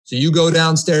So you go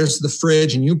downstairs to the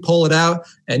fridge and you pull it out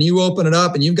and you open it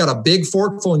up and you've got a big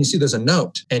forkful and you see there's a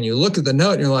note. And you look at the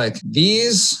note and you're like,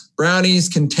 these brownies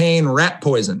contain rat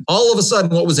poison. All of a sudden,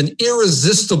 what was an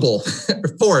irresistible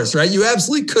force, right? You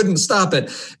absolutely couldn't stop it,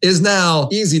 is now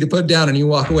easy to put down and you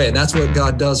walk away. And that's what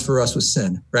God does for us with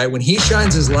sin, right? When he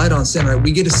shines his light on sin, right,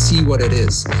 we get to see what it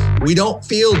is. We don't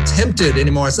feel tempted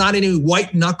anymore. It's not any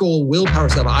white knuckle willpower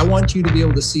stuff. I want you to be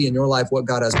able to see in your life what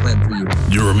God has planned for you.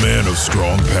 You're a man of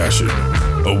strong passion,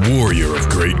 a warrior of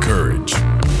great courage,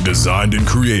 designed and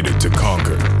created to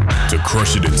conquer, to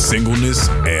crush it in singleness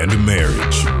and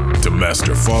marriage, to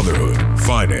master fatherhood,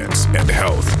 finance, and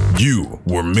health. You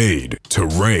were made to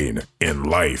reign in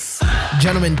life.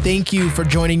 Gentlemen, thank you for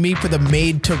joining me for the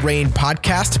Made to Reign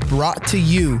podcast, brought to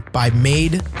you by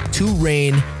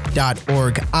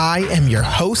MadeToReign.org. I am your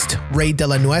host, Ray De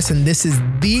La Nuez, and this is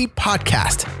the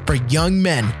podcast for young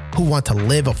men who want to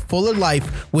live a fuller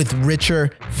life with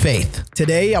richer faith.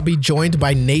 Today, I'll be joined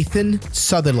by Nathan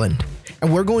Sutherland,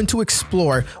 and we're going to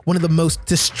explore one of the most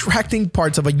distracting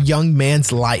parts of a young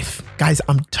man's life. Guys,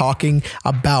 I'm talking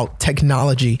about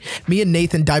technology. Me and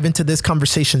Nathan dive into this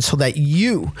conversation so that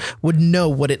you would know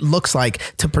what it looks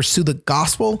like to pursue the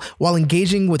gospel while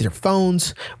engaging with your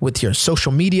phones, with your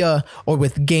social media, or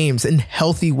with games in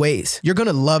healthy ways. You're going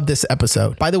to love this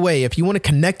episode. By the way, if you want to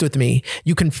connect with me,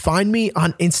 you can find me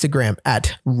on Instagram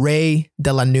at Ray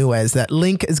De La Nuez. That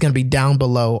link is going to be down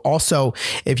below. Also,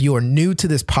 if you are new to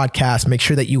this podcast, make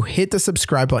sure that you hit the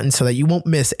subscribe button so that you won't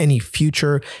miss any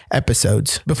future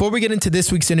episodes. Before we get into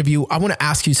this week's interview, I want to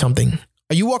ask you something.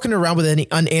 Are you walking around with any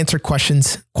unanswered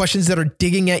questions? Questions that are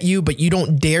digging at you, but you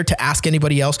don't dare to ask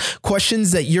anybody else?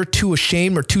 Questions that you're too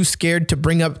ashamed or too scared to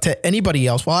bring up to anybody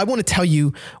else? Well, I want to tell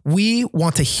you, we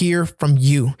want to hear from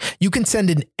you. You can send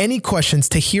in any questions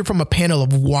to hear from a panel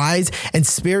of wise and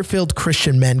spirit-filled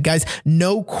Christian men. Guys,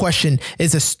 no question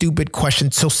is a stupid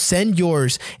question. So send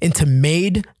yours into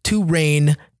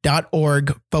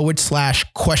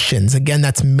MadeToReign.org/questions. Again,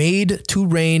 that's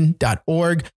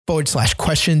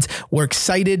MadeToReign.org/questions. We're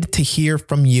excited to hear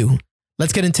from you.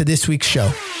 Let's get into this week's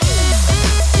show.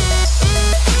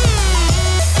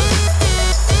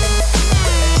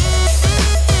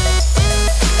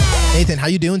 Nathan, how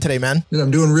you doing today, man?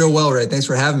 I'm doing real well, Ray. Thanks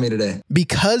for having me today.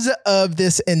 Because of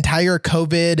this entire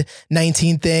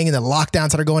COVID-19 thing and the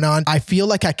lockdowns that are going on, I feel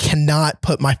like I cannot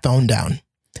put my phone down.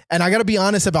 And I got to be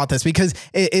honest about this because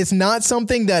it's not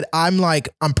something that I'm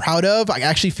proud of. I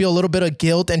actually feel a little bit of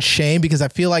guilt and shame because I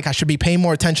feel like I should be paying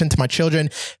more attention to my children,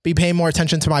 be paying more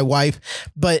attention to my wife.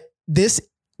 But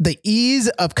the ease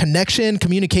of connection,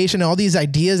 communication, all these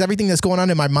ideas, everything that's going on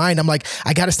in my mind, I'm like,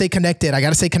 I got to stay connected. I got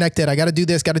to stay connected. I got to do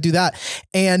this, got to do that.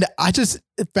 And I just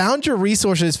found your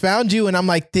resources, found you. And I'm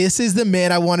like, this is the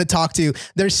man I want to talk to.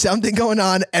 There's something going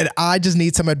on and I just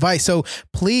need some advice. So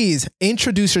please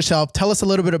introduce yourself. Tell us a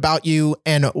little bit about you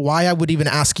and why I would even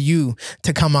ask you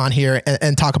to come on here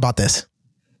and talk about this.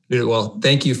 Well,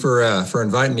 thank you for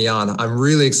inviting me on. I'm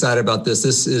really excited about this.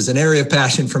 This is an area of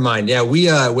passion for mine. Yeah, we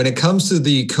when it comes to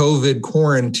the COVID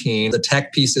quarantine, the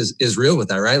tech piece is real with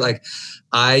that, right? Like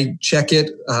I check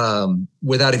it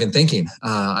without even thinking.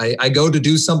 I go to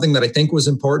do something that I think was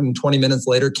important. 20 minutes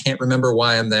later, can't remember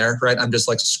why I'm there, right? I'm just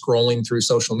like scrolling through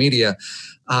social media.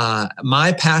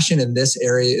 My passion in this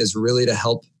area is really to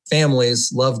help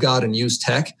families love God and use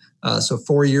tech. So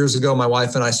 4 years ago, my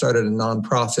wife and I started a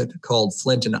nonprofit called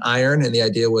Flint and Iron. And the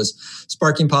idea was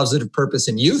sparking positive purpose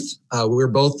in youth. We were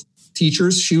both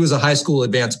teachers. She was a high school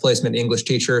advanced placement English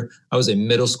teacher. I was a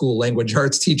middle school language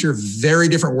arts teacher. Very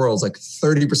different worlds. Like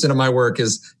 30% of my work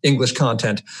is English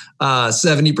content.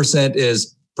 70%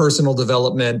 is personal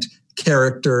development,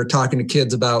 character, talking to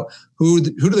kids about who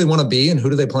do they want to be and who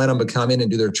do they plan on becoming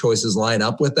and do their choices line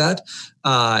up with that?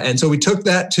 And so we took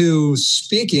that to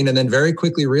speaking and then very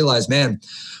quickly realized, man,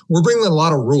 we're bringing in a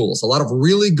lot of rules, a lot of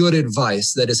really good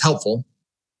advice that is helpful,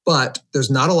 but there's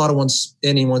not a lot of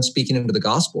anyone speaking into the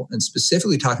gospel and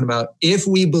specifically talking about if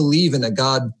we believe in a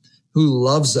God who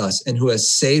loves us and who has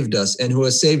saved us and who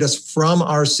has saved us from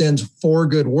our sins for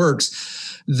good works,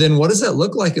 then what does that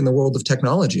look like in the world of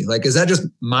technology? Like, is that just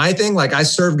my thing? Like I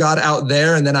serve God out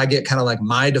there and then I get kind of like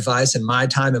my device and my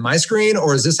time and my screen,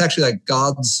 or is this actually like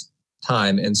God's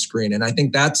time and screen? And I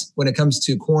think that's when it comes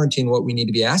to quarantine, what we need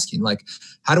to be asking, like,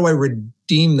 how do I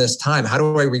redeem this time? How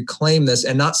do I reclaim this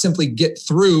and not simply get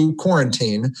through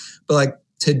quarantine, but like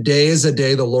today is a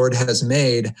day the Lord has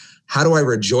made. How do I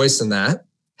rejoice in that?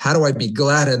 How do I be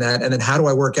glad in that? And then how do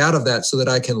I work out of that so that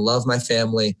I can love my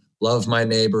family, love my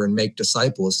neighbor, and make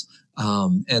disciples?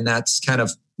 And that's kind of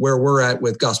where we're at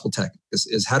with Gospel Tech.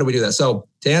 is how do we do that? So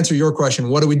to answer your question,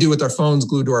 what do we do with our phones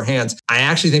glued to our hands? I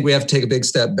actually think we have to take a big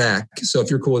step back. So if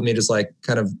you're cool with me, just like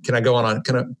can I go on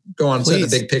set the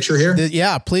big picture here?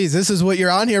 Yeah, please. This is what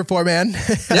you're on here for, man.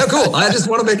 Yeah, cool. I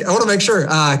want to make sure,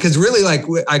 because really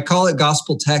I call it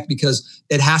gospel tech because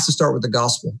it has to start with the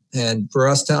gospel. And for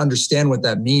us to understand what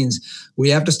that means, we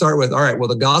have to start with, all right, well,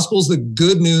 the gospel is the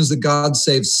good news that God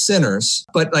saves sinners.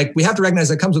 But we have to recognize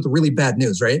that comes with the really bad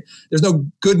news, right? There's no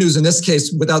good news in this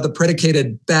case without the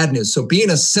predicated bad news. So being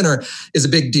a sinner is a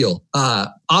big deal.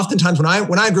 Oftentimes when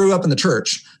I grew up in the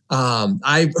church,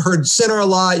 I heard sinner a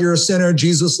lot. You're a sinner.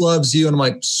 Jesus loves you. And I'm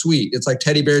like, sweet. It's like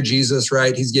teddy bear Jesus,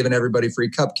 right? He's giving everybody free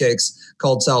cupcakes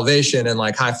called salvation and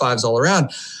high fives all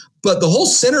around. But the whole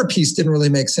sinner piece didn't really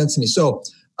make sense to me. So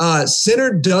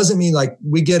sinner doesn't mean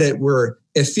we get it. We're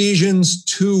Ephesians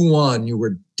 2:1. You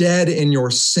were dead in your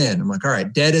sin. I'm like, all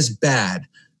right, dead is bad,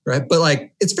 right?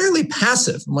 But it's fairly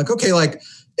passive. I'm like, okay,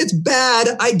 it's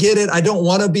bad. I get it. I don't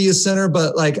want to be a sinner,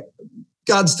 but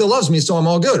God still loves me, so I'm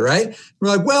all good, right? We're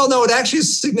like, well, no, it actually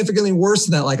is significantly worse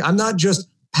than that. I'm not just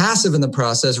passive in the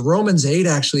process. Romans 8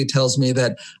 actually tells me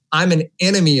that I'm an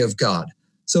enemy of God.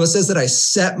 So it says that I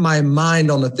set my mind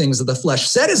on the things of the flesh.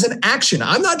 Set is an action.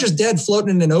 I'm not just dead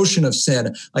floating in an ocean of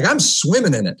sin. I'm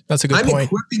swimming in it. That's a good point. I'm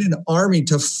equipping an army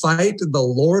to fight the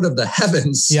Lord of the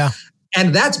heavens. Yeah.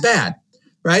 And that's bad,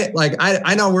 right?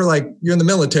 I know we're you're in the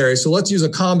military, so let's use a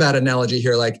combat analogy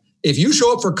here. If you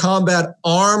show up for combat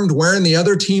armed, wearing the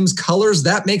other team's colors,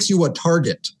 that makes you a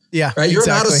target. Yeah, right. You're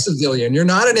not a civilian. You're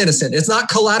not an innocent. It's not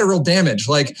collateral damage.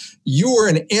 You were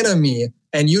an enemy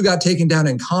and you got taken down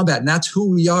in combat. And that's who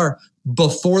we are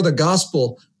before the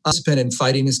gospel. Spent in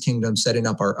fighting his kingdom, setting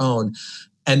up our own.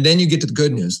 And then you get to the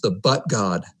good news, the but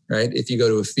God, right? If you go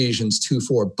to Ephesians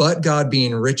 2:4, but God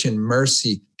being rich in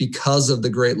mercy because of the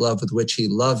great love with which he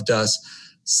loved us,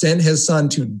 sent his son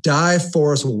to die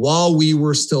for us while we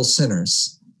were still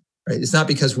sinners, right? It's not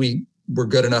because we were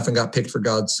good enough and got picked for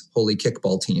God's holy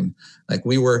kickball team.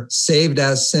 We were saved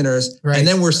as sinners, right? And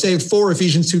then we're saved for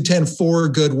Ephesians 2:10 for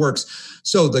good works.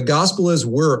 So the gospel is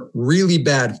we're really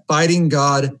bad, fighting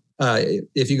God.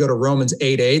 If you go to Romans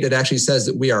 8:8, it actually says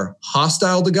that we are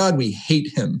hostile to God. We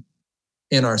hate him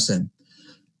in our sin.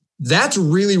 That's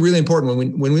really, really important.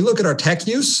 When we look at our tech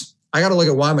use, I got to look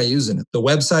at why am I using it? The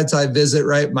websites I visit,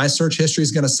 right? My search history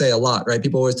is going to say a lot, right?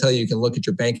 People always tell you can look at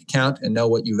your bank account and know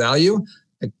what you value.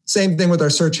 Same thing with our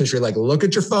search history. Look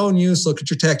at your phone use, look at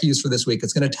your tech use for this week.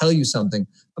 It's going to tell you something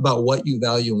about what you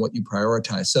value and what you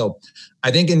prioritize. So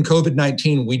I think in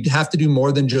COVID-19, we have to do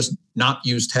more than just not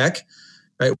use tech,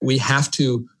 right? We have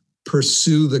to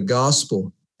pursue the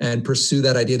gospel and pursue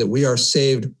that idea that we are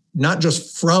saved, not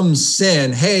just from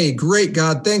sin. Hey, great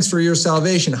God, thanks for your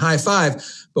salvation. High five.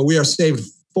 But we are saved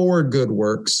for good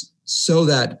works so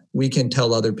that we can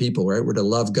tell other people, right? We're to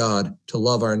love God, to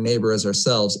love our neighbor as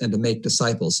ourselves, and to make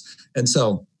disciples. And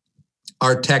so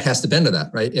our tech has to bend to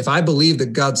that, right? If I believe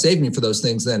that God saved me for those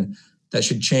things, then that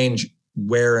should change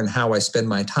where and how I spend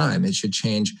my time. It should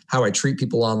change how I treat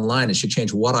people online. It should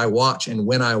change what I watch and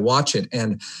when I watch it.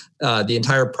 And the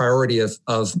entire priority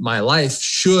of my life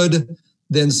should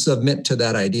then submit to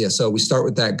that idea. So we start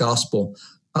with that gospel.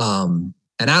 And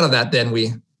out of that, then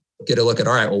we get a look at,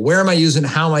 all right, well, where am I using it?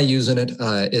 How am I using it?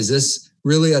 Is this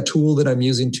really a tool that I'm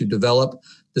using to develop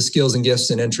the skills and gifts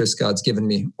and interests God's given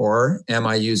me? Or am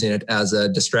I using it as a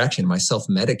distraction? Am I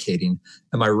self-medicating?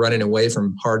 Am I running away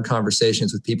from hard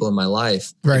conversations with people in my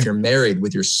life? Right. If you're married,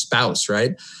 with your spouse,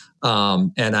 right?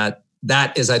 And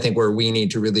that is, I think, where we need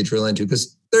to really drill into,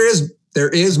 because there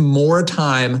is more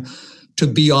time to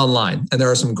be online. And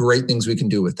there are some great things we can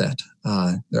do with that.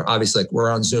 They're obviously, we're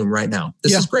on Zoom right now.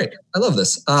 This is great. I love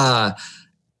this.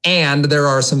 And there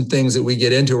are some things that we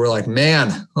get into. We're like,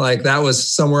 man, that was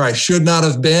somewhere I should not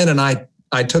have been. And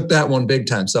I took that one big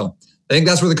time. So I think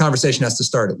that's where the conversation has to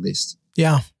start, at least.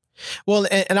 Yeah. Well,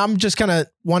 and I'm just kind of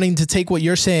wanting to take what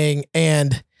you're saying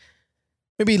and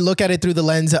maybe look at it through the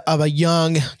lens of a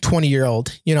young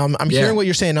 20-year-old. I'm hearing what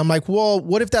you're saying. I'm like, well,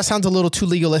 what if that sounds a little too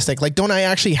legalistic? Don't I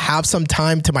actually have some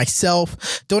time to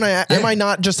myself? Am I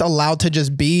not just allowed to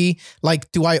just be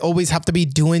do I always have to be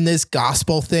doing this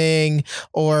gospel thing?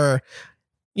 Or,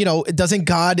 doesn't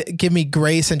God give me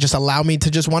grace and just allow me to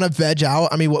just want to veg out?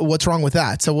 I mean, what's wrong with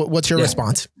that? So what's your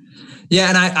response? Yeah,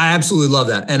 and I absolutely love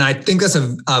that. And I think that's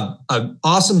an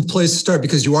awesome place to start,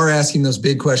 because you are asking those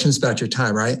big questions about your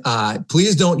time, right?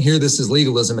 Please don't hear this as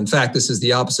legalism. In fact, this is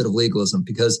the opposite of legalism,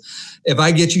 because if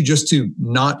I get you just to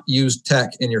not use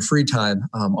tech in your free time,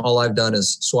 all I've done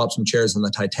is swap some chairs on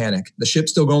the Titanic. The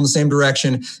ship's still going the same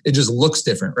direction. It just looks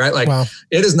different, right? Wow.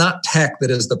 It is not tech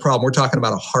that is the problem. We're talking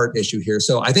about a heart issue here.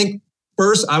 So I think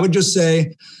first I would just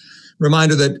say,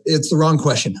 reminder that it's the wrong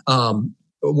question.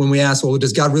 When we ask, well,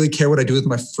 does God really care what I do with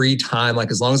my free time? Like,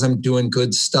 as long as I'm doing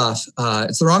good stuff,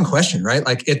 it's the wrong question, right?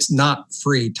 Like, it's not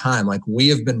free time. Like, we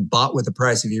have been bought with a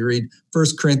price. If you read 1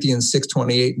 Corinthians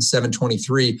 6:28 and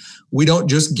 7:23, we don't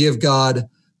just give God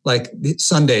like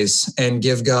Sundays and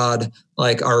give God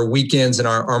like our weekends and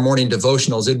our morning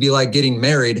devotionals. It'd be like getting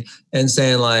married and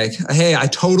saying like, hey, I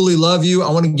totally love you.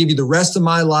 I want to give you the rest of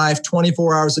my life,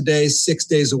 24 hours a day, 6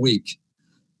 days a week,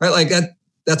 right? Like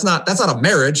that's not a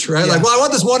marriage, right? Yeah. Like, well, I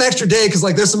want this one extra day because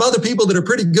like there's some other people that are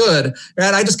pretty good,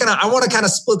 right? I want to kind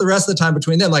of split the rest of the time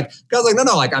between them. Like, God's like,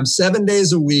 no, like I'm 7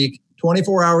 days a week,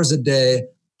 24 hours a day.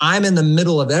 I'm in the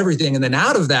middle of everything. And then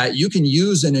out of that, you can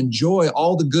use and enjoy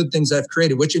all the good things I've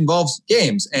created, which involves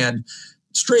games and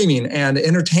streaming and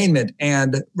entertainment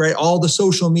and right, all the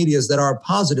social medias that are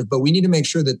positive. But we need to make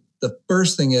sure that the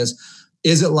first thing is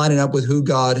it lining up with who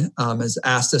God has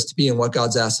asked us to be and what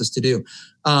God's asked us to do?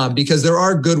 Because there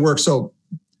are good works. So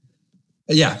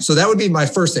that would be my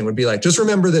first thing, would be like, just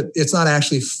remember that it's not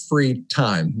actually free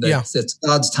time. It's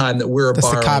God's time that we're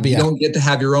borrowing. You don't get to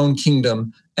have your own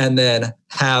kingdom and then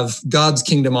have God's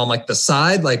kingdom on like the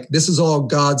side. Like, this is all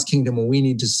God's kingdom and we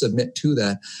need to submit to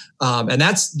that. And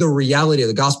that's the reality of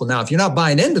the gospel. Now, if you're not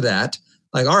buying into that,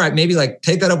 like, all right, maybe like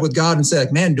take that up with God and say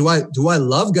like, man, do I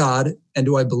love God? And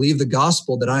do I believe the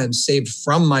gospel that I am saved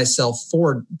from myself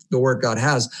for the work God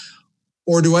has?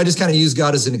 Or do I just kind of use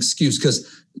God as an excuse? Because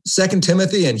 2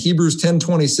 Timothy and Hebrews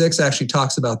 10:26 actually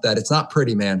talks about that. It's not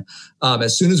pretty, man.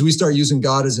 As soon as we start using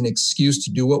God as an excuse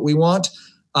to do what we want,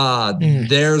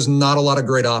 there's not a lot of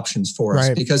great options for us.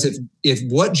 Right. Because if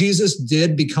what Jesus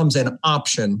did becomes an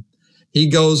option, he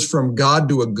goes from God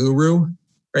to a guru,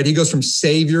 right? He goes from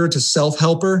savior to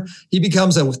self-helper. He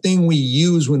becomes a thing we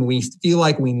use when we feel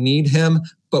like we need him,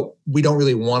 but we don't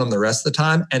really want him the rest of the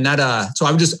time. And that, so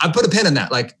I put a pin in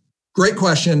that. Like, great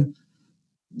question.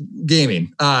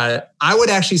 Gaming. I would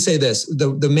actually say this,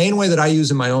 the main way that I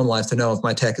use in my own life to know if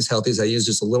my tech is healthy is I use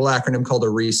just a little acronym called a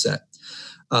reset.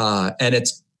 And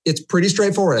it's pretty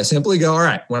straightforward. I simply go, all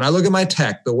right, when I look at my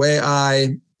tech, the way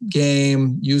I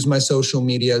game, use my social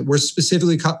media, we're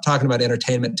specifically talking about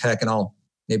entertainment tech, and I'll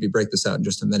maybe break this out in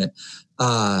just a minute.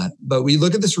 But we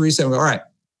look at this reset and go, all right,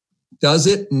 does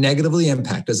it negatively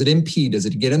impact? Does it impede? Does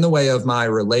it get in the way of my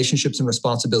relationships and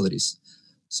responsibilities?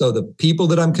 So the people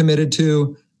that I'm committed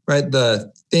to, right?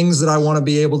 The things that I want to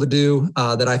be able to do,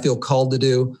 that I feel called to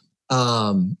do,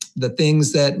 the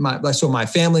things that my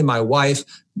family, my wife,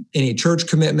 any church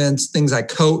commitments, things I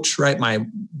coach, right?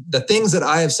 The things that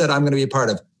I have said I'm going to be a part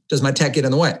of. Does my tech get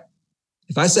in the way?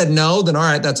 If I said no, then all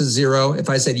right, that's a 0. If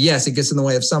I said yes, it gets in the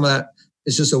way of some of that.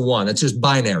 It's just a 1. It's just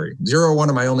binary. 0 or 1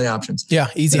 are my only options. Yeah,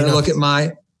 easy enough. I look at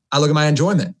my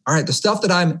enjoyment. All right, the stuff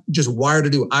that I'm just wired to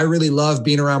do. I really love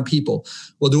being around people.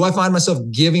 Well, do I find myself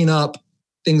giving up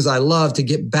things I love to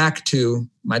get back to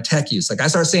my tech use? Like, I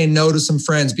start saying no to some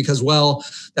friends because, well,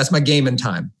 that's my gaming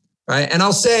time, right? And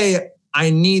I'll say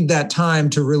I need that time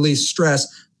to release stress.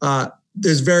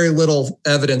 There's very little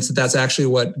evidence that that's actually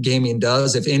what gaming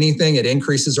does. If anything, it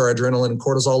increases our adrenaline and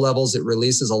cortisol levels. It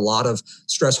releases a lot of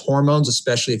stress hormones,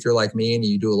 especially if you're like me and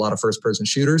you do a lot of first-person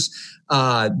shooters.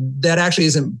 That actually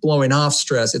isn't blowing off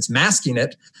stress. It's masking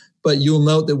it. But you'll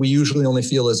note that we usually only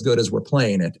feel as good as we're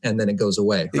playing it, and then it goes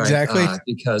away. Right? Exactly.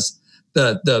 Because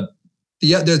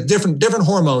there's different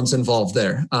hormones involved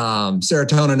there.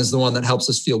 Serotonin is the one that helps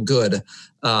us feel good.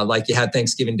 Like you had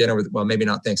Thanksgiving dinner with, well, maybe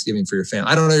not Thanksgiving for your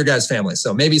family. I don't know your guys' family,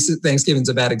 so maybe Thanksgiving's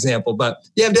a bad example, but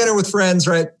you have dinner with friends,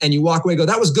 right? And you walk away and go,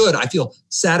 that was good. I feel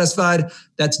satisfied.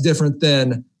 That's different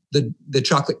than the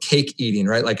chocolate cake eating,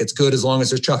 right? Like, it's good as long as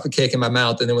there's chocolate cake in my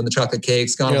mouth. And then when the chocolate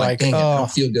cake's gone, I'm like, dang it, I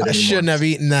don't feel good anymore. I shouldn't have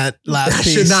eaten that last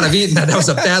piece. I should not have eaten that. That was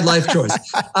a bad life choice.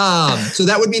 So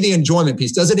that would be the enjoyment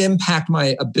piece. Does it impact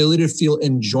my ability to feel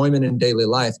enjoyment in daily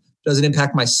life? Does it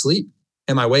impact my sleep?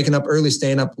 Am I waking up early,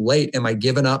 staying up late? Am I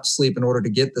giving up sleep in order to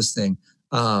get this thing?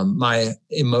 My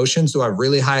emotions, do I have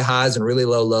really high highs and really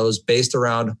low lows based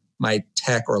around my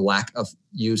tech or lack of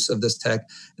use of this tech?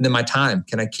 And then my time,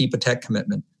 can I keep a tech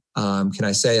commitment? Can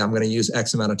I say I'm going to use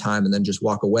X amount of time and then just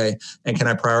walk away? And can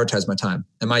I prioritize my time?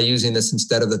 Am I using this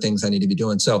instead of the things I need to be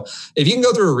doing? So if you can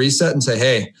go through a reset and say,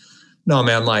 hey, no,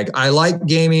 man, like, I like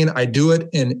gaming. I do it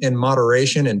in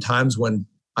moderation in times when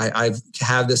I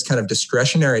have this kind of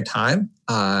discretionary time,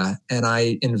 and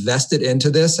I invest it into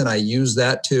this and I use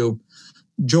that to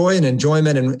joy and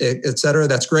enjoyment and et cetera.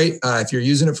 That's great. If you're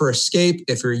using it for escape,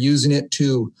 if you're using it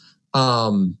to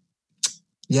kind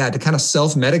of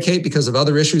self-medicate because of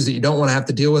other issues that you don't want to have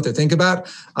to deal with or think about,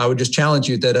 I would just challenge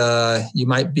you that you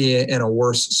might be in a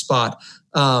worse spot.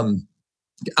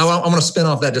 I want to spin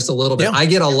off that just a little bit. Yeah. I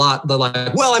get a lot the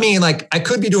like, well, I mean, like I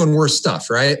could be doing worse stuff,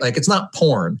 right? Like it's not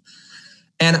porn.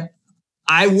 And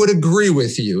I would agree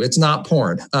with you. It's not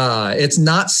porn. It's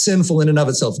not sinful in and of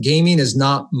itself. Gaming is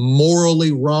not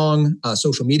morally wrong.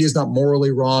 Social media is not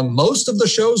morally wrong. Most of the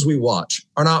shows we watch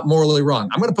are not morally wrong.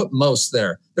 I'm going to put most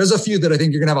there. There's a few that I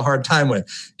think you're going to have a hard time with.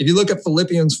 If you look at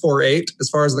Philippians 4:8, as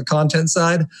far as the content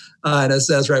side, and it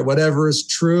says, right, whatever is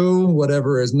true,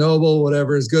 whatever is noble,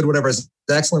 whatever is good, whatever is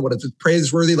excellent, whatever is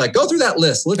praiseworthy, like go through that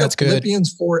list. Look at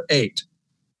Philippians 4:8.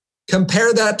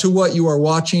 Compare that to what you are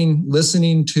watching,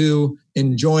 listening to,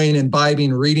 enjoying,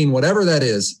 imbibing, reading, whatever that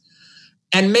is,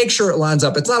 and make sure it lines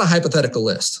up. It's not a hypothetical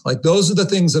list. Like those are the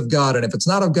things of God. And if it's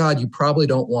not of God, you probably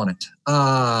don't want it.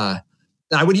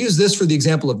 I would use this for the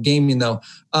example of gaming though.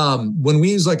 When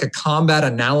we use like a combat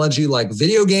analogy, like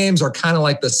video games are kind of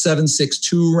like the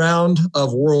 7.62 round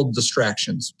of world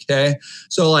distractions. Okay.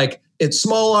 So like, it's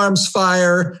small arms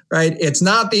fire, right? It's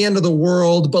not the end of the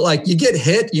world, but like you get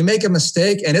hit, you make a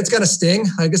mistake and it's going to sting.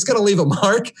 Like it's going to leave a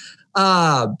mark.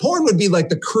 Porn would be like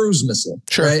the cruise missile,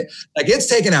 sure. Right? Like it's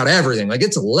taking out everything. Like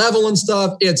it's leveling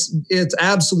stuff. It's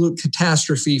absolute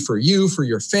catastrophe for you, for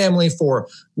your family,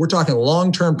 we're talking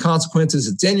long-term consequences.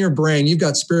 It's in your brain. You've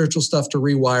got spiritual stuff to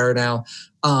rewire now.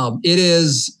 It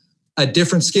is a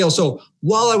different scale. So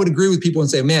while I would agree with people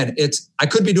and say, man, I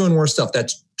could be doing worse stuff.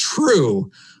 That's true.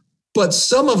 But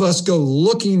some of us go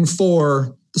looking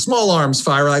for the small arms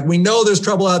fire. Like we know there's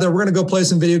trouble out there. We're going to go play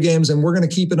some video games and we're going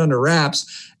to keep it under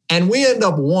wraps. And we end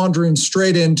up wandering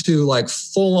straight into like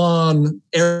full on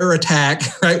air attack,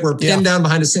 right? We're pinned down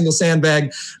behind a single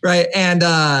sandbag, right?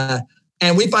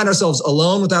 And we find ourselves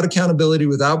alone without accountability,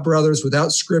 without brothers,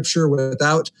 without scripture,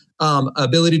 without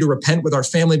ability to repent with our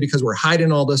family because we're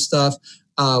hiding all this stuff.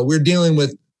 We're dealing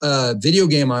with video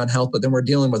game on health, but then we're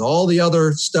dealing with all the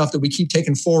other stuff that we keep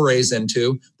taking forays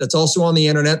into that's also on the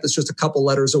internet that's just a couple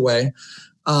letters away.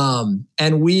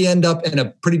 And we end up in a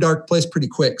pretty dark place pretty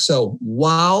quick. So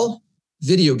while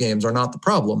video games are not the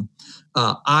problem,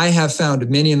 I have found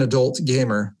many an adult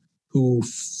gamer who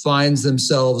finds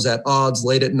themselves at odds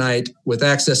late at night with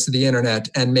access to the internet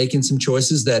and making some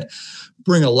choices that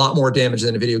bring a lot more damage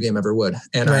than a video game ever would.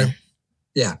 And right.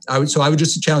 I would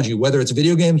just challenge you, whether it's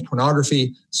video games,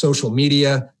 pornography, social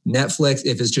media, Netflix,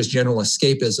 if it's just general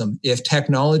escapism, if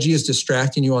technology is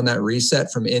distracting you on that reset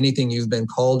from anything you've been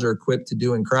called or equipped to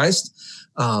do in Christ,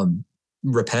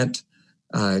 repent,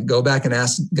 go back and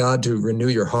ask God to renew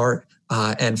your heart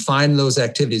and find those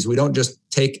activities. We don't just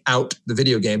take out the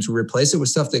video games, we replace it with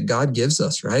stuff that God gives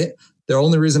us, right? The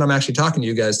only reason I'm actually talking to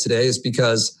you guys today is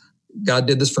because God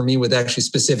did this for me with actually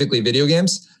specifically video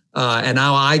games. And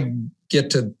now I get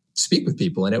to speak with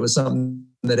people. And it was something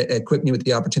that equipped me with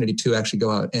the opportunity to actually go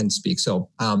out and speak. So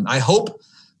my hope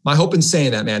in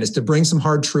saying that, man, is to bring some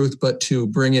hard truth, but to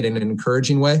bring it in an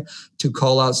encouraging way, to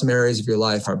call out some areas of your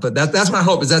life. But that's my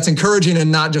hope, is that's encouraging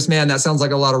and not just, man, that sounds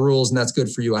like a lot of rules and that's good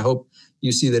for you. I hope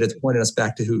you see that it's pointing us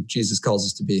back to who Jesus calls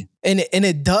us to be. And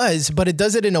it does, but it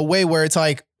does it in a way where it's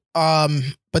like,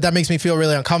 but that makes me feel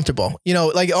really uncomfortable. You know,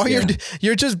 like,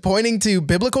 you're just pointing to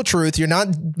biblical truth. You're not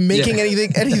making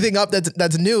anything up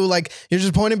that's new. Like you're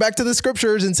just pointing back to the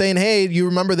scriptures and saying, hey, you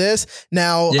remember this?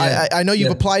 Now I know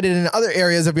you've applied it in other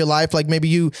areas of your life. Like maybe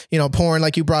you know, porn,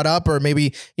 like you brought up, or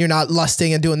maybe you're not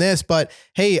lusting and doing this, but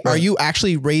hey, are you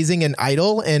actually raising an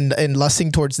idol and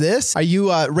lusting towards this? Are you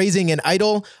raising an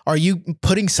idol? Are you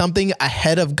putting something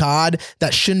ahead of God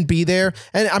that shouldn't be there?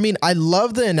 And I mean, I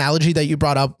love the analogy that you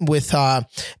brought up with,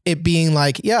 it being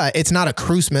like, it's not a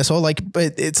cruise missile, like,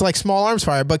 but it's like small arms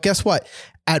fire. But guess what?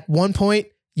 At one point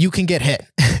you can get hit.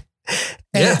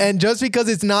 And just because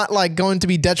it's not like going to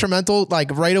be detrimental, like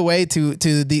right away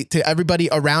to everybody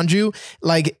around you,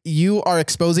 like you are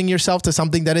exposing yourself to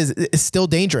something that is still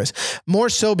dangerous. More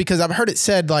so because I've heard it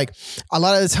said, like a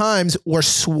lot of the times we're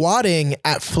swatting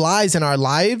at flies in our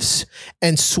lives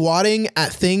and swatting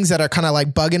at things that are kind of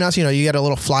like bugging us. You know, you get a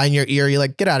little fly in your ear. You're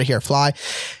like, get out of here, fly.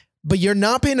 But you're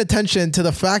not paying attention to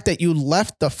the fact that you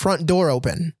left the front door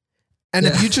open. And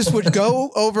if you just would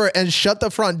go over and shut the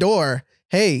front door,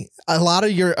 hey, a lot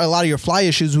of your fly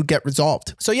issues would get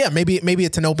resolved. So yeah, maybe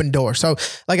it's an open door. So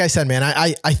like I said, man,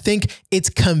 I think it's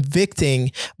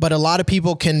convicting, but a lot of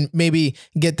people can maybe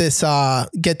get this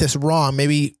wrong.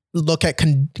 Maybe look at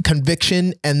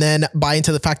conviction and then buy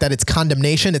into the fact that it's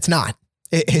condemnation. It's not.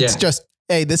 It's just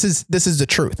hey, this is the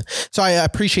truth. So I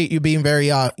appreciate you being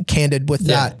very candid with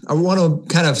that. I want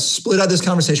to kind of split out this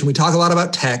conversation. We talk a lot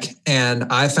about tech, and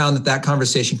I found that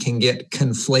conversation can get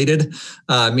conflated,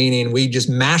 meaning we just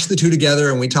mash the two together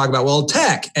and we talk about, well,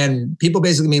 tech, and people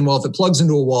basically mean, well, if it plugs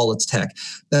into a wall, it's tech.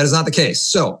 That is not the case.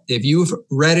 So if you've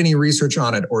read any research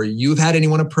on it, or you've had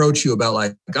anyone approach you about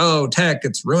like, oh, tech,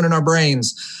 it's ruining our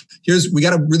brains, we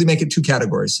got to really make it two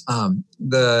categories.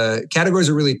 The categories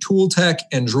are really tool tech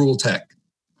and drool tech.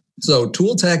 So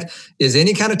tool tech is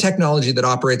any kind of technology that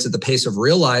operates at the pace of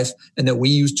real life and that we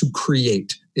use to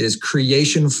create. It is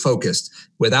creation focused.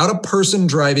 Without a person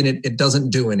driving it, it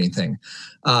doesn't do anything.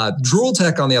 Drool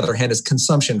tech, on the other hand, is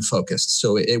consumption focused.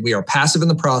 So we are passive in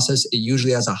the process. It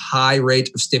usually has a high rate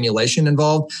of stimulation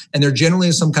involved, and there generally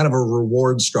is some kind of a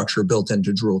reward structure built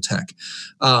into drool tech.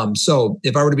 So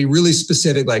if I were to be really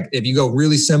specific, like if you go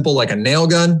really simple, like a nail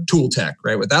gun, tool tech,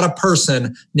 right? Without a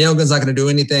person, nail gun's not going to do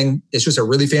anything. It's just a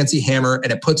really fancy hammer,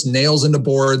 and it puts nails into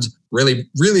boards really,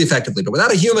 really effectively. But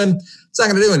without a human, it's not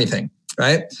going to do anything.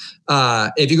 Right?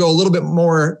 If you go a little bit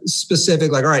more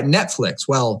specific, like, all right, Netflix,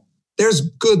 well, there's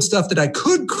good stuff that I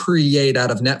could create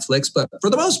out of Netflix, but for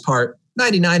the most part,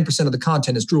 99% of the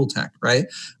content is drool tech, right?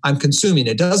 I'm consuming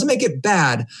it. Doesn't make it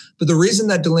bad, but the reason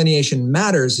that delineation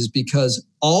matters is because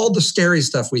all the scary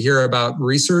stuff we hear about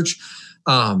research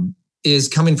is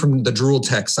coming from the drool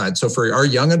tech side. So for our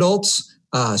young adults,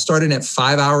 starting at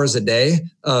 5 hours a day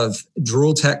of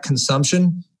drool tech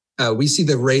consumption, we see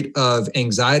the rate of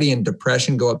anxiety and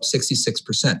depression go up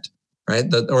 66%, right?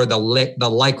 The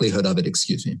likelihood of it,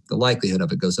 the likelihood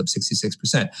of it goes up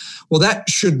 66%. Well, that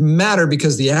should matter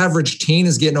because the average teen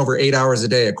is getting over 8 hours a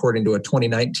day, according to a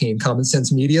 2019 Common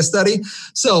Sense Media study.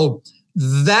 So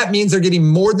that means they're getting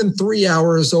more than 3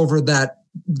 hours over that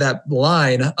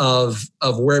line of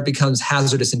where it becomes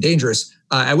hazardous and dangerous,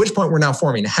 at which point we're now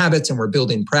forming habits and we're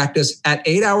building practice. At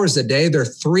 8 hours a day, they're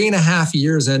 3.5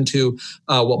 years into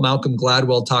what Malcolm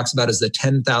Gladwell talks about as the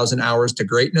 10,000 hours to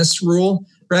greatness rule,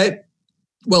 right?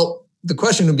 Well, the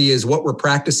question would be, is what we're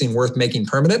practicing worth making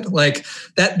permanent? Like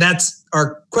that's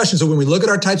our question. So when we look at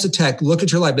our types of tech, look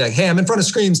at your life, be like, hey, I'm in front of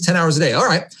screens 10 hours a day. All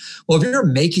right. Well, if you're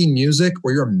making music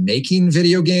or you're making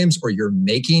video games or you're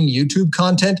making YouTube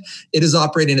content, it is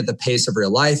operating at the pace of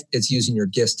real life. It's using your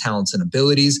gifts, talents, and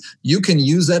abilities. You can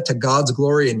use that to God's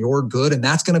glory and your good, and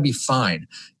that's going to be fine.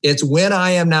 It's when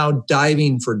I am now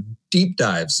diving for deep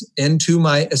dives into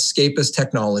my escapist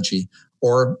technology,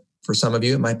 or for some of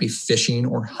you, it might be fishing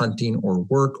or hunting or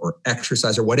work or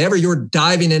exercise or whatever you're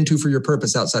diving into for your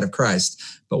purpose outside of Christ.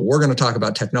 But we're going to talk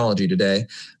about technology today,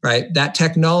 right? That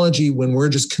technology, when we're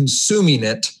just consuming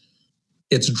it,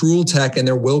 it's drool tech, and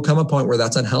there will come a point where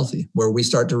that's unhealthy, where we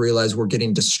start to realize we're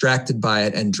getting distracted by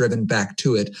it and driven back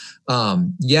to it.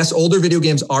 Yes, older video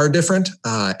games are different.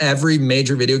 Every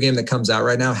major video game that comes out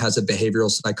right now has a behavioral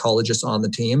psychologist on the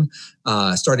team.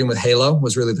 Starting with Halo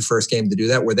was really the first game to do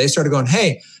that, where they started going,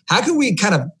 hey, how can we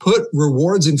kind of put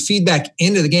rewards and feedback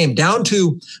into the game down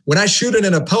to when I shoot at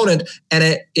an opponent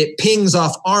and it pings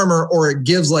off armor, or it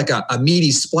gives like a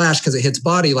meaty splash because it hits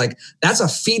body. Like that's a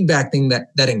feedback thing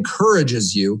that encourages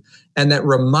you and that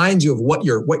reminds you of what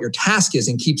your task is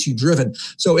and keeps you driven.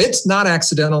 So it's not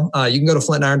accidental. You can go to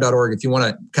flintiron.org if you want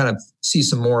to kind of see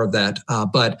some more of that.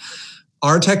 But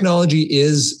our technology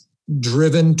is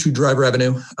driven to drive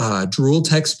revenue. Drool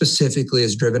tech specifically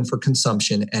is driven for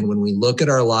consumption. And when we look at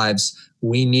our lives,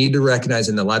 we need to recognize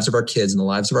in the lives of our kids, in the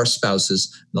lives of our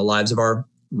spouses, in the lives of our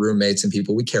roommates and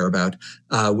people we care about,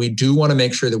 we do want to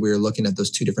make sure that we are looking at those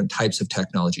two different types of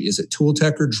technology. Is it tool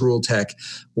tech or drool tech?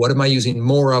 What am I using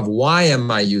more of? Why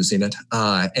am I using it?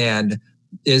 And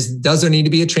does there need to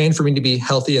be a change for me to be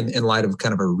healthy in light of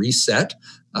kind of a reset?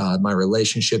 My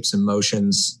relationships,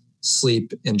 emotions,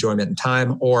 sleep, enjoyment, and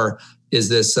time? Or is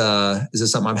this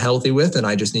something I'm healthy with and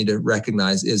I just need to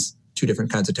recognize is two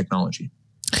different kinds of technology?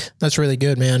 That's really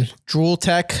good, man. Drool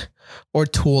tech or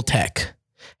tool tech?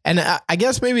 And I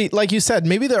guess maybe, like you said,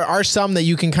 maybe there are some that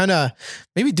you can kind of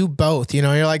maybe do both. You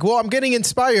know, you're like, well, I'm getting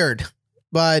inspired,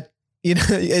 but you know,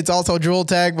 it's also drool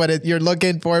tech, but you're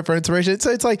looking for it for inspiration.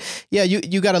 So it's like, yeah,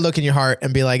 you got to look in your heart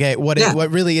and be like, hey, what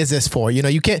really is this for? You know,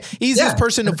 you can't, easiest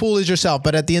person to fool is yourself,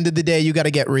 but at the end of the day, you got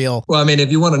to get real. Well, I mean,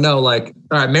 if you want to know, like,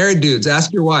 all right, married dudes,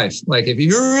 ask your wife. Like, if you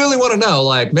really want to know,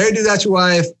 like, married dudes, ask your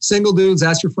wife. Single dudes,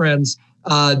 ask your friends.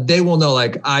 They will know.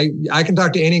 Like, I can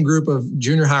talk to any group of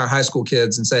junior high or high school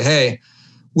kids and say, hey,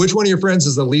 which one of your friends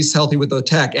is the least healthy with the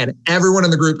tech? And everyone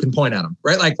in the group can point at them,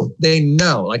 right? Like they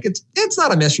know, like it's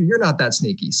not a mystery. You're not that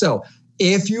sneaky. So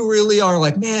if you really are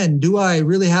like, man, do I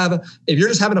really if you're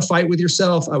just having a fight with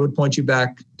yourself, I would point you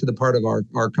back to the part of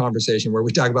our conversation where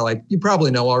we talk about like, you probably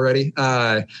know already.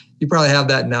 You probably have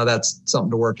that. And now that's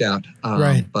something to work out.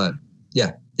 Right. But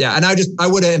yeah. And I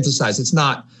would emphasize it's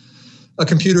not, a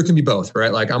computer can be both,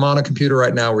 right? Like I'm on a computer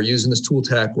right now. We're using this tool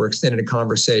tech. We're extending a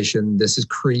conversation. This is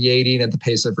creating at the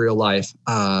pace of real life.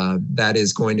 That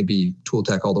is going to be tool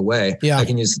tech all the way. Yeah. I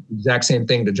can use the exact same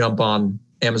thing to jump on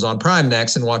Amazon Prime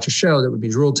next and watch a show that would be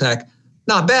Drool tech.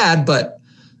 Not bad, but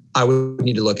I would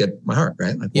need to look at my heart,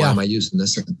 right? Like, why am I using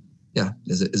this? And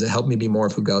is it help me be more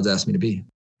of who God's asked me to be?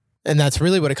 And that's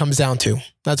really what it comes down to.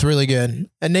 That's really good.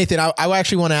 And Nathan, I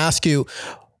actually want to ask you,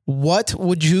 what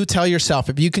would you tell yourself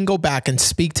if you can go back and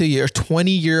speak to your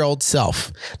 20-year-old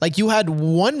self? Like you had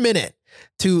 1 minute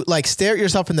to like stare at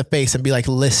yourself in the face and be like,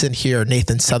 listen here,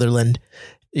 Nathan Sutherland.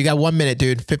 You got 1 minute,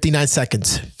 dude. 59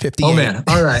 seconds. 58. Oh man.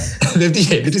 All right.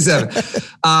 58, 57.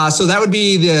 So that would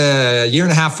be the year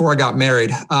and a half before I got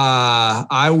married.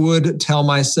 I would tell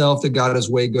myself that God is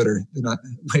way gooder.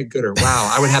 Way gooder.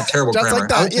 Wow. I would have terrible Just grammar.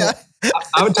 like that,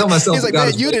 I would tell myself. He's like,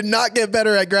 man, you did not get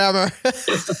better at grammar. I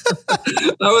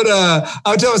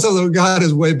would tell myself that God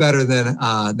is way better than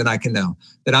I can know.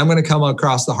 That I'm going to come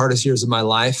across the hardest years of my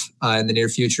life in the near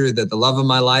future. That the love of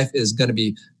my life is going to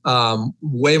be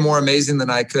way more amazing than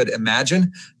I could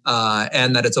imagine,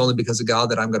 and that it's only because of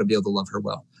God that I'm going to be able to love her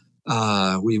well.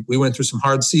 We went through some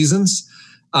hard seasons,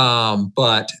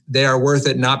 but they are worth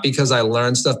it, not because I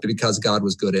learned stuff, but because God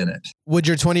was good in it. Would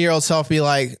your 20-year-old self be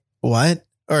like, what?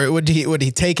 Or would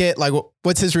he take it? Like,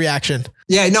 what's his reaction?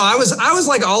 Yeah, no, I was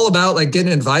like all about like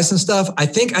getting advice and stuff. I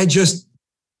think I guess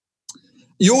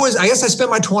I spent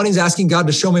my 20s asking God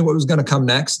to show me what was going to come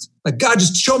next. Like, God,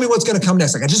 just show me what's going to come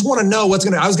next. Like, I just want to know I was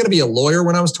going to be a lawyer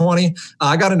when I was 20.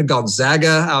 I got into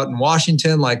Gonzaga out in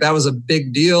Washington. Like, that was a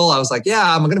big deal. I was like,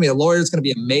 yeah, I'm going to be a lawyer. It's going to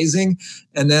be amazing.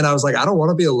 And then I was like, I don't want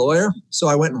to be a lawyer. So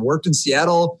I went and worked in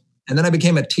Seattle. And then I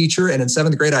became a teacher. And in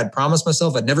 7th grade, I had promised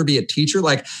myself I'd never be a teacher.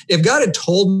 Like, if God had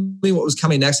told me what was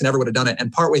coming next, I never would have done it.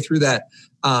 And partway through that,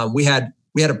 we had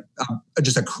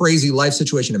just a crazy life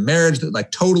situation in marriage that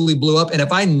like totally blew up. And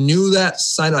if I knew that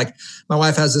sign, like my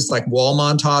wife has this like wall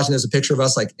montage and there's a picture of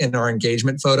us like in our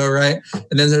engagement photo, right?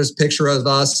 And then there's a picture of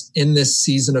us in this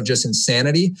season of just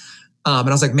insanity. And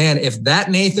I was like, man, if that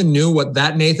Nathan knew what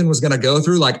that Nathan was going to go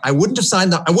through, like I wouldn't have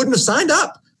signed up.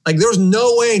 Like there was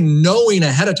no way knowing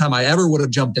ahead of time I ever would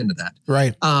have jumped into that.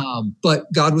 Right. But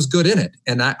God was good in it.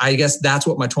 And I guess that's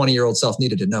what my 20-year-old self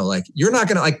needed to know. Like, you're not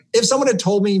going to, like, if someone had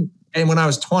told me, and when I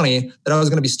was 20, that I was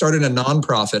going to be starting a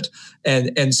nonprofit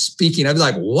and speaking, I'd be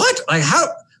like, what? Like, how,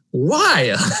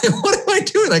 why? What am I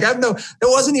doing? Like, it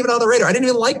wasn't even on the radar. I didn't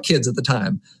even like kids at the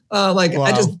time. Wow.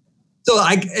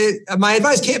 My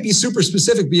advice can't be super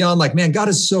specific beyond like, man, God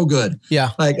is so good.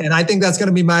 Yeah. Like, and I think that's going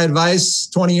to be my advice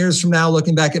 20 years from now,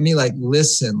 looking back at me, like,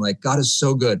 listen, like God is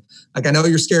so good. Like, I know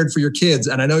you're scared for your kids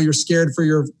and I know you're scared for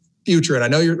your future. And I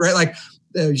know you're right. Like,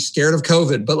 you're scared of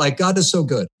COVID, but like God is so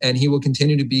good and he will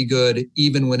continue to be good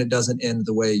even when it doesn't end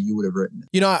the way you would have written it.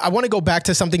 You know, I want to go back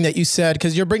to something that you said,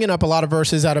 because you're bringing up a lot of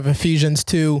verses out of Ephesians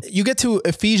 2. You get to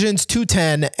Ephesians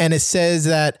 2:10 and it says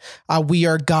that we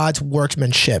are God's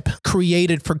workmanship,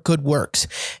 created for good works.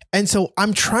 And so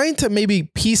I'm trying to maybe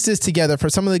piece this together for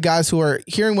some of the guys who are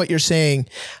hearing what you're saying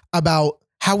about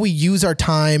how we use our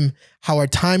time, how our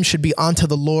time should be unto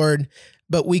the Lord,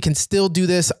 but we can still do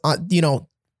this,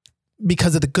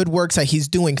 because of the good works that he's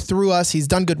doing through us. He's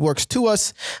done good works to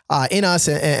us, in us,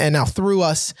 and now through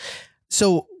us.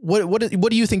 So what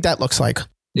do you think that looks like?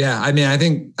 Yeah, I mean, I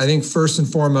think first and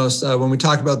foremost, when we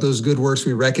talk about those good works,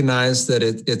 we recognize that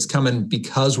it's coming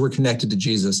because we're connected to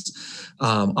Jesus.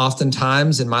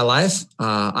 Oftentimes in my life,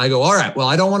 I go, all right, well,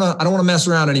 I don't want to mess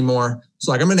around anymore.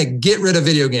 So like, I'm going to get rid of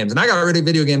video games. And I got rid of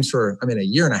video games for, a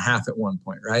year and a half at one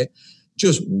point, right?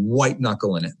 Just white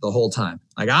knuckling it the whole time.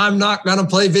 Like, I'm not going to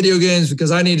play video games because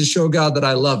I need to show God that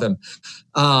I love him.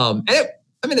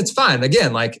 It's fine.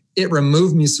 Again, like it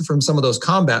removed me from some of those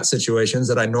combat situations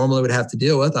that I normally would have to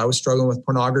deal with. I was struggling with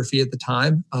pornography at the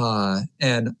time.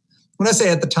 And when I say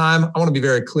at the time, I want to be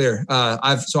very clear.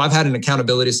 I've had an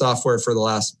accountability software for the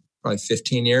last probably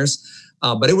 15 years.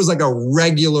 But it was like a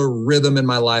regular rhythm in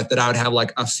my life that I would have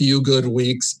like a few good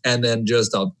weeks and then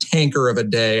just a tanker of a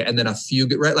day and then a few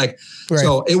good, right? Like, right.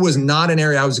 So it was not an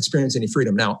area I was experiencing any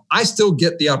freedom. Now, I still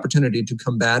get the opportunity to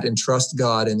combat and trust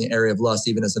God in the area of lust,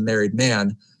 even as a married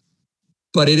man.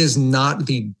 But it is not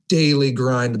the daily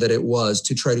grind that it was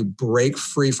to try to break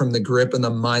free from the grip and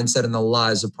the mindset and the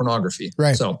lies of pornography.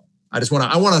 Right. So I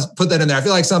want to put that in there. I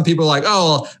feel like some people are like,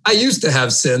 oh, I used to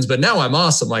have sins, but now I'm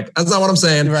awesome. Like, that's not what I'm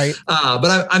saying. Right.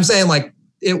 But I'm saying like,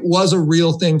 it was a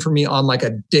real thing for me on like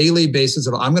a daily basis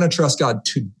of I'm going to trust God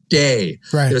today.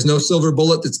 Right. There's no silver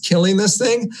bullet that's killing this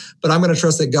thing, but I'm going to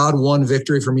trust that God won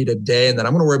victory for me today. And then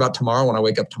I'm going to worry about tomorrow when I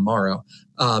wake up tomorrow.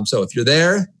 So if you're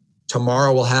there,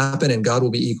 tomorrow will happen and God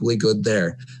will be equally good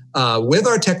there. With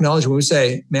our technology, when we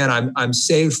say, man, I'm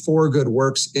saved for good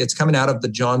works, it's coming out of the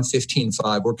John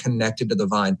 15:5. We're connected to the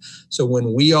vine. So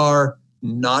when we are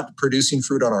not producing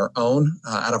fruit on our own,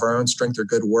 out of our own strength or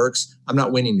good works, I'm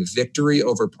not winning victory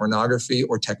over pornography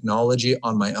or technology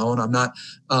on my own. I'm not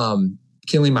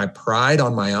killing my pride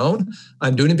on my own.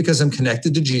 I'm doing it because I'm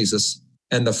connected to Jesus.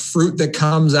 And the fruit that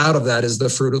comes out of that is the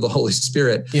fruit of the Holy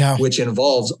Spirit, which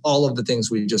involves all of the things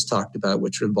we just talked about,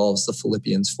 which involves the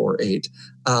Philippians 4:8.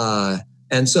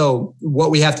 And so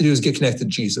what we have to do is get connected to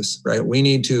Jesus, right? We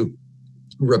need to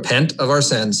repent of our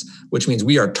sins, which means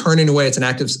we are turning away. It's an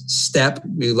active step.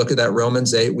 We look at that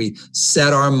Romans 8. We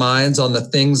set our minds on the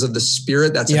things of the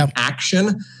Spirit. That's an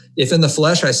action. If in the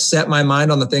flesh, I set my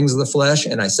mind on the things of the flesh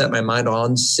and I set my mind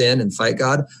on sin and fight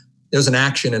God, there's an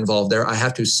action involved there. I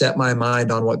have to set my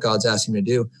mind on what God's asking me to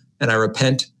do. And I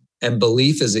repent. And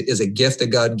belief is a gift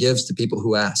that God gives to people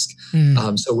who ask.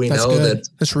 So we know that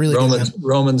that's really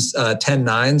Romans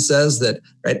 10:9 says that,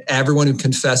 right, everyone who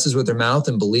confesses with their mouth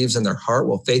and believes in their heart,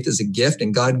 well, faith is a gift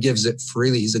and God gives it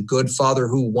freely. He's a good father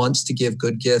who wants to give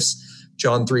good gifts.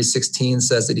 John 3:16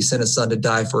 says that he sent his son to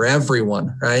die for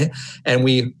everyone, right? And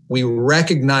we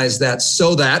recognize that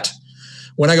so that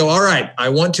when I go, all right, I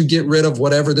want to get rid of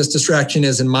whatever this distraction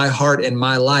is in my heart and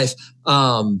my life,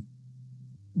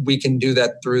 we can do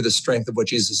that through the strength of what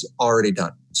Jesus has already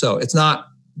done. So it's not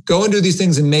go and do these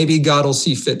things and maybe God will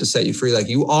see fit to set you free. Like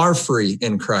you are free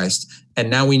in Christ. And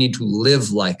now we need to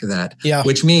live like that,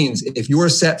 which means if you are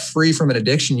set free from an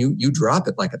addiction, you drop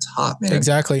it like it's hot, man.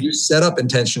 Exactly. You set up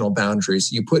intentional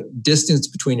boundaries. You put distance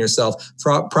between yourself.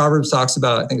 Proverbs talks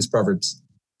about, I think it's Proverbs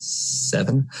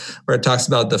 7, where it talks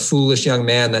about the foolish young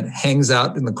man that hangs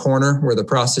out in the corner where the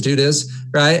prostitute is,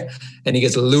 right? And he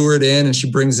gets lured in and she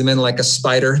brings him in like a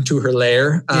spider to her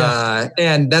lair.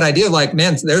 And that idea of like,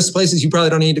 man, there's places you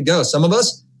probably don't need to go. Some of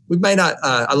us, we might not,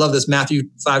 I love this Matthew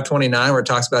 5:29, where it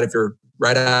talks about if your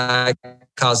right eye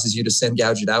causes you to sin,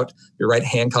 gouge it out. Your right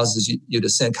hand causes you to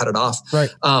sin, cut it off.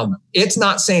 Right. It's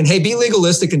not saying, hey, be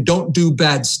legalistic and don't do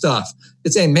bad stuff.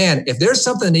 It's saying, man, if there's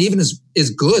something that even is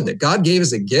good that God gave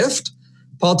as a gift,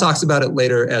 Paul talks about it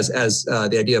later as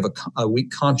the idea of a weak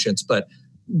conscience, but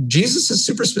Jesus is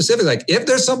super specific. Like if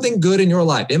there's something good in your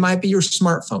life, it might be your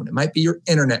smartphone. It might be your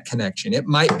internet connection. It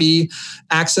might be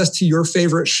access to your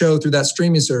favorite show through that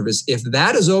streaming service. If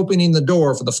that is opening the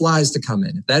door for the flies to come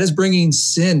in, if that is bringing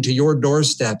sin to your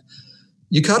doorstep,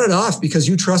 you cut it off because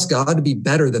you trust God to be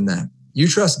better than that. You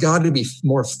trust God to be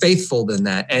more faithful than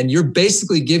that. And you're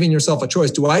basically giving yourself a choice.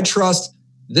 Do I trust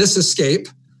this escape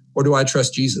or do I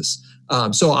trust Jesus?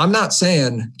 So I'm not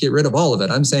saying get rid of all of it.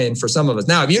 I'm saying for some of us.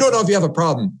 Now, if you don't know if you have a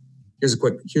problem, here's a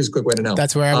quick way to know.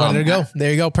 That's where I wanted to go.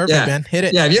 There you go. Perfect, man. Hit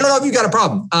it. Yeah. If you don't know if you got a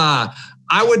problem,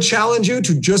 I would challenge you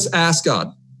to just ask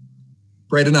God.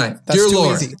 Pray tonight. That's Dear too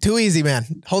Lord. easy. Too easy, man.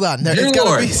 Hold on.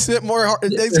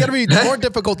 It's got to be more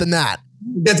difficult than that.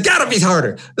 It's got to be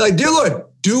harder. Like, dear Lord,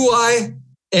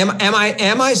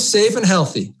 am I safe and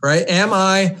healthy? Right? Am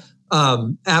I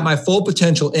at my full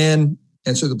potential in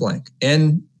answer the blank?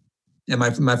 And am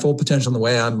I my full potential in the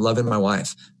way I'm loving my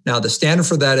wife? Now, the standard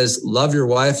for that is love your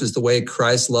wife is the way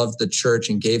Christ loved the church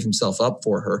and gave himself up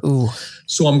for her. Ooh.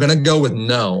 So I'm going to go with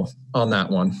no on that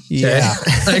one. Okay? Yeah.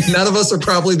 Like none of us are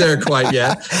probably there quite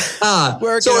yet. So all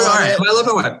right, am I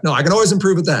loving my wife? No, I can always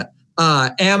improve at that.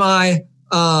 Am I,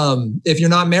 if you're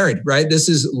not married, right? This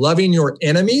is loving your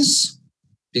enemies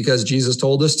because Jesus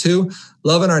told us to,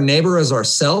 loving our neighbor as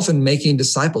ourself and making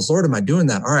disciples. Lord, am I doing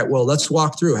that? All right, well, let's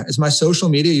walk through. Is my social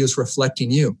media use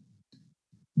reflecting you?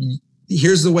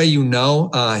 Here's the way you know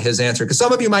his answer. Because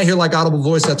some of you might hear like audible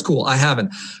voice. That's cool. I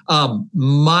haven't.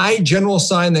 My general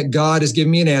sign that God is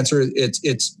giving me an answer,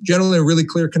 it's generally a really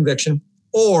clear conviction,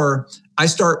 or I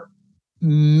start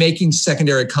making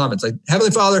secondary comments like,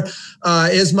 Heavenly Father,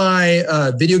 is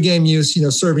my video game use,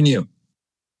 serving you?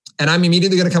 And I'm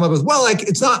immediately going to come up with, well, like,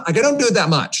 it's not, like, I don't do it that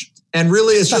much. And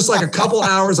really, it's just like a couple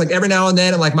hours, like every now and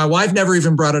then. And like my wife never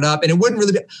even brought it up. And it wouldn't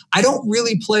really be, I don't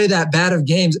really play that bad of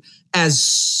games. As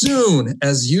soon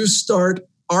as you start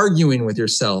arguing with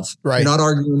yourself, right. You're not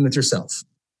arguing with yourself.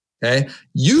 Okay.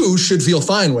 You should feel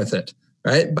fine with it.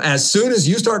 Right. As soon as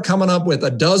you start coming up with a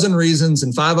dozen reasons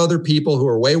and 5 other people who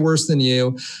are way worse than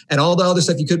you and all the other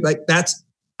stuff you could, like,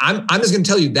 I'm just going to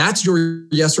tell you, that's your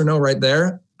yes or no right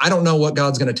there. I don't know what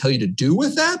God's going to tell you to do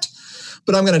with that,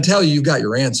 but I'm going to tell you, you've got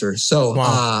your answer. So,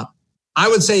 wow. I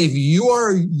would say if you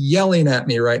are yelling at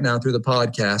me right now through the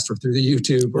podcast or through the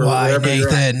YouTube or wherever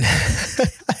Nathan?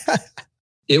 you're at,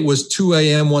 it was 2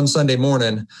 a.m. one Sunday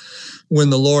morning when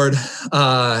the Lord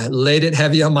laid it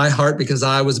heavy on my heart because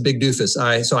I was a big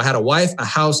doofus. So I had a wife, a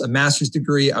house, a master's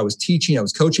degree. I was teaching. I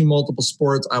was coaching multiple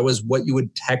sports. I was what you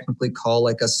would technically call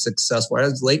like a successful. I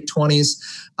was late 20s.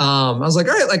 I was like,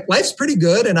 all right, like life's pretty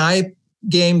good. And I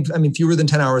gamed, fewer than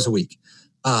 10 hours a week.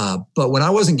 But when I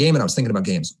wasn't gaming, I was thinking about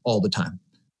games all the time.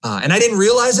 And I didn't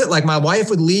realize it. Like my wife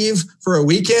would leave for a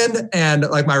weekend and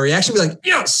like my reaction would be like,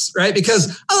 yes, right?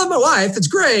 Because I love my wife. It's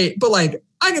great. But like,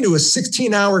 I can do a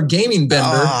 16-hour gaming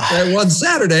bender one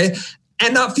Saturday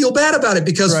and not feel bad about it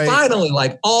because finally,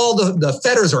 like all the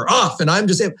fetters are off and I'm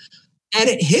just, and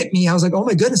it hit me. I was like, oh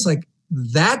my goodness, like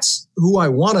that's who I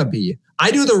want to be. I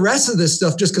do the rest of this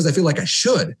stuff just because I feel like I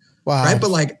should. Wow. Right.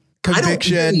 But like,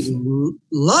 conviction. I don't really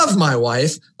love my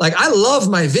wife. Like I love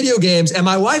my video games and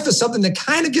my wife is something that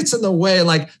kind of gets in the way.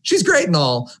 Like she's great and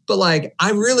all, but like, I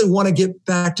really want to get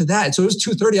back to that. So it was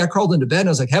 2:30. I crawled into bed and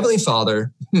I was like, Heavenly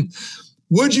Father,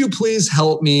 would you please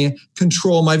help me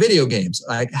control my video games?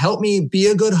 Like, help me be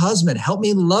a good husband. Help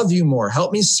me love you more.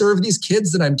 Help me serve these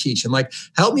kids that I'm teaching. Like,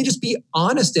 help me just be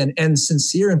honest and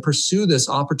sincere and pursue this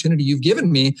opportunity you've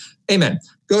given me. Amen.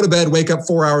 Go to bed, wake up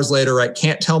 4 hours later, right?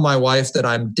 Can't tell my wife that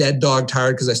I'm dead dog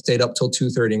tired because I stayed up till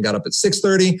 2:30 and got up at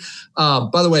 6:30.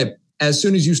 By the way, as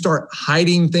soon as you start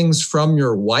hiding things from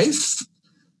your wife,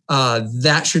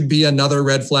 that should be another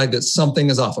red flag that something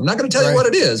is off. I'm not going to tell you what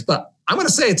it is, but I'm going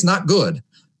to say it's not good.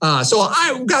 So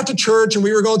I got to church and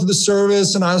we were going through the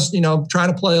service and I was,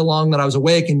 trying to play along that I was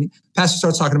awake and pastor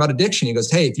starts talking about addiction. He goes,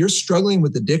 hey, if you're struggling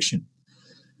with addiction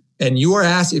and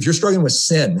if you're struggling with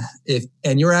sin,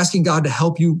 and you're asking God to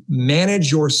help you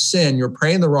manage your sin, you're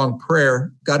praying the wrong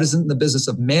prayer. God isn't in the business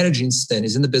of managing sin.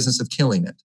 He's in the business of killing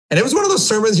it. And it was one of those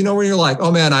sermons, where you're like,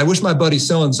 oh man, I wish my buddy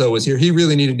so-and-so was here. He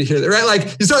really needed to hear that, right?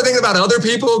 Like you start thinking about other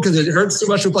people because it hurts too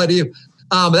much to apply to you.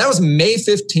 But that was May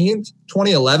 15th,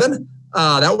 2011.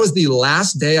 That was the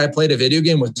last day I played a video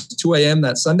game, was 2 a.m.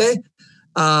 that Sunday.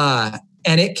 And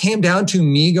it came down to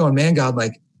me going, man, God,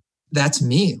 like, that's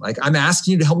me. Like, I'm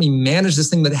asking you to help me manage this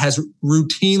thing that has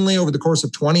routinely over the course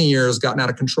of 20 years gotten out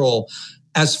of control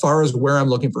as far as where I'm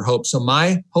looking for hope. So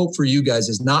my hope for you guys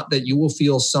is not that you will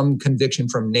feel some conviction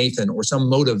from Nathan or some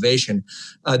motivation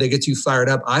that gets you fired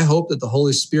up. I hope that the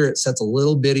Holy Spirit sets a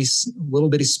little bitty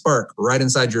spark right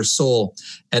inside your soul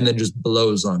and then just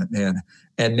blows on it, man,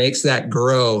 and makes that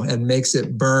grow and makes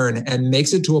it burn and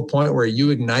makes it to a point where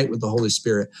you ignite with the Holy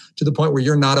Spirit to the point where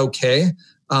you're not okay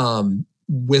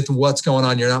with what's going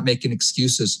on. You're not making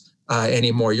excuses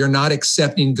anymore. You're not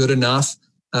accepting good enough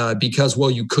because,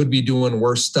 well, you could be doing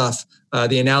worse stuff.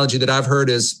 The analogy that I've heard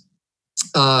is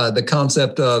the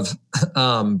concept of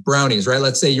brownies, right?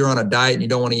 Let's say you're on a diet and you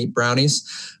don't want to eat brownies.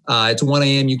 It's 1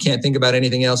 a.m. You can't think about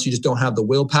anything else. You just don't have the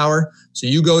willpower. So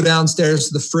you go downstairs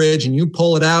to the fridge and you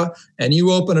pull it out and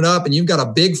you open it up and you've got a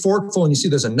big forkful and you see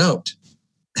there's a note.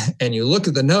 And you look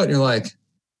at the note and you're like,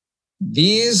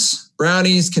 these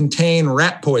brownies contain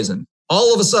rat poison.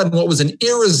 All of a sudden, what was an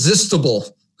irresistible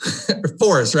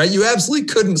force, right? You absolutely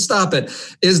couldn't stop it,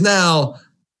 is now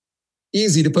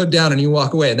easy to put down and you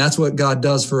walk away. And that's what God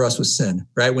does for us with sin,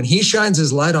 right? When he shines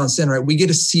his light on sin, right, we get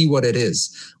to see what it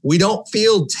is. We don't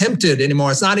feel tempted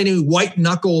anymore. It's not any white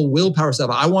knuckle willpower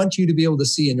stuff. I want you to be able to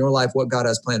see in your life what God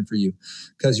has planned for you,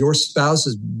 because your spouse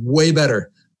is way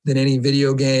better than any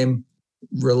video game,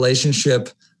 relationship,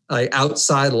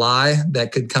 outside lie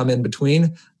that could come in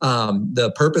between.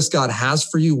 The purpose God has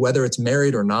for you, whether it's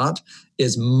married or not,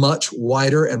 is much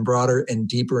wider and broader and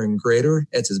deeper and greater.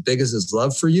 It's as big as his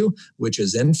love for you, which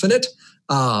is infinite.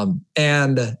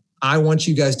 And I want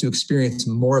you guys to experience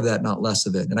more of that, not less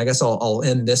of it. And I guess I'll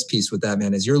end this piece with that,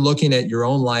 man. As you're looking at your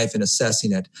own life and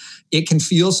assessing it, it can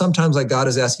feel sometimes like God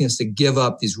is asking us to give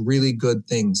up these really good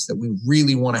things that we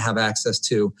really want to have access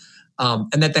to.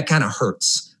 And that kind of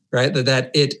hurts. Right?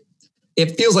 That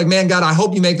it feels like, man, God, I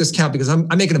hope you make this count because I'm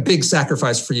making a big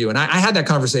sacrifice for you. And I had that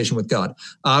conversation with God.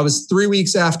 I was 3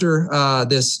 weeks after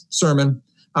this sermon.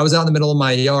 I was out in the middle of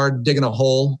my yard digging a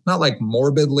hole, not like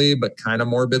morbidly, but kind of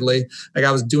morbidly. Like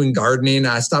I was doing gardening.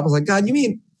 I stopped. I was like, God, you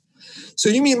mean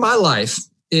my life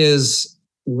is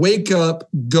wake up,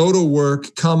 go to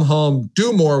work, come home,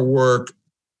 do more work,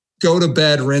 go to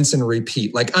bed, rinse and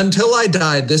repeat. Like until I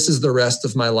die, this is the rest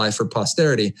of my life for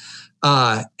posterity.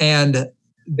 And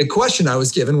the question I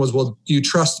was given was, well, do you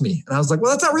trust me? And I was like,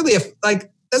 well, that's not really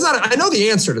I know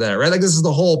the answer to that, right? Like this is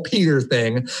the whole Peter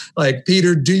thing. Like,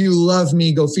 Peter, do you love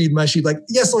me? Go feed my sheep. Like,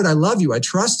 yes, Lord, I love you. I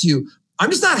trust you. I'm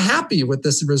just not happy with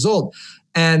this result.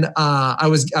 And I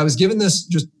was given this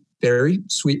just very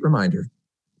sweet reminder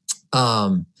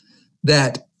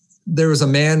that there was a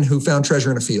man who found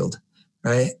treasure in a field,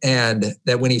 right? And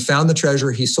that when he found the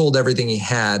treasure, he sold everything he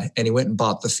had and he went and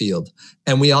bought the field.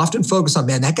 And we often focus on,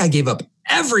 man, that guy gave up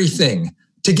everything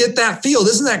to get that field.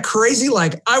 Isn't that crazy?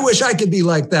 Like, I wish I could be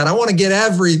like that. I want to give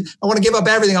up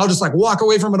everything. I'll just like walk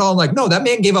away from it all. I'm like, no, that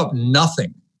man gave up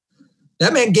nothing.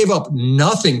 That man gave up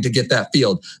nothing to get that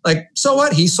field. Like, so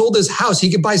what? He sold his house.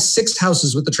 He could buy 6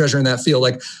 houses with the treasure in that field.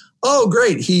 Like, oh,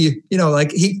 great. You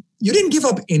didn't give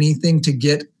up anything to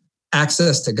get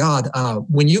access to God.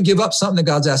 When you give up something that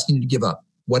God's asking you to give up,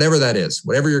 whatever that is,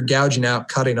 whatever you're gouging out,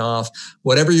 cutting off,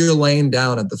 whatever you're laying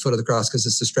down at the foot of the cross because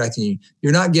it's distracting you,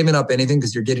 you're not giving up anything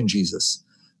because you're getting Jesus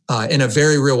in a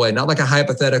very real way, not like a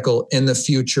hypothetical in the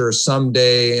future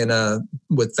someday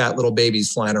with fat little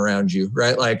babies flying around you,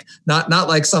 right? Like not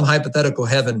like some hypothetical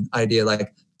heaven idea.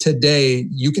 Like today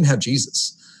you can have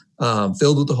Jesus.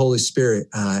 Filled with the Holy Spirit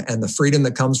and the freedom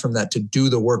that comes from that to do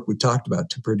the work we talked about,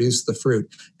 to produce the fruit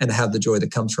and to have the joy that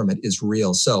comes from it is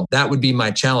real. So that would be my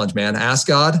challenge, man. Ask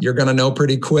God, you're going to know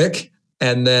pretty quick,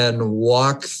 and then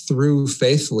walk through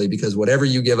faithfully, because whatever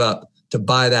you give up to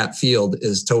buy that field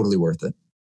is totally worth it.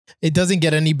 It doesn't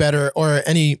get any better or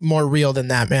any more real than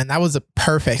that, man. That was a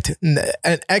perfect and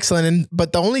excellent.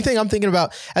 But the only thing I'm thinking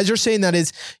about as you're saying that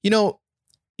is,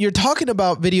 you're talking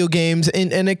about video games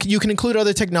and you can include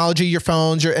other technology, your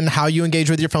phones, and how you engage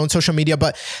with your phone, social media,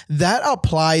 but that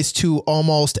applies to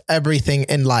almost everything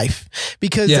in life.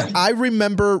 Because I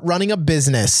remember running a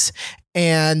business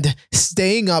and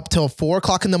staying up till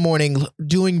 4:00 in the morning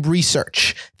doing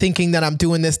research, thinking that I'm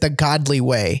doing this the godly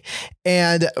way,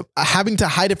 and having to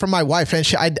hide it from my wife.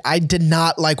 And I did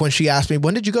not like when she asked me,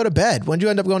 when did you go to bed? When did you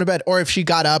end up going to bed? Or if she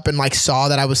got up and like saw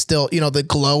that I was still, the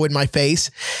glow in my face.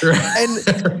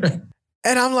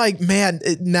 And I'm like, man,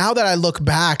 now that I look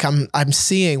back, I'm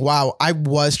seeing, wow, I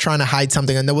was trying to hide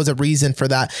something and there was a reason for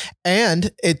that.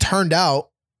 And it turned out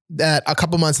that a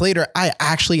couple months later, I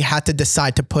actually had to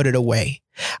decide to put it away.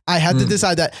 I had to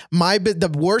decide that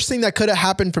the worst thing that could have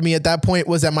happened for me at that point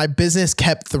was that my business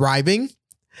kept thriving,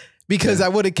 because I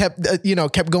would have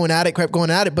kept going at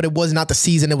it, but it was not the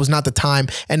season. It was not the time,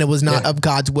 and it was not of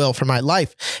God's will for my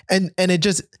life. And it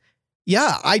just,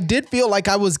 I did feel like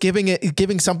I was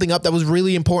giving something up that was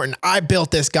really important. I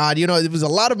built this, God, it was a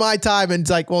lot of my time. And it's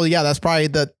like, well, that's probably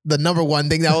the number one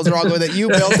thing that was wrong with it. You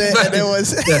built it and it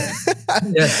was,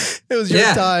 it was your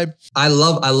time. I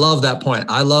love that point.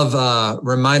 I love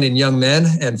reminding young men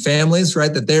and families,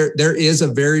 right, that there is a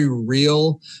very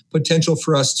real potential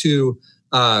for us to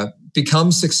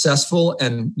become successful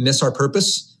and miss our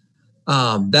purpose.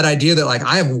 That idea that like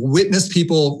I have witnessed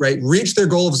people, right, reach their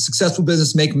goal of a successful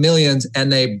business, make millions,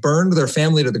 and they burned their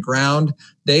family to the ground.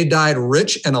 They died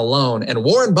rich and alone. And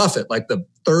Warren Buffett, like the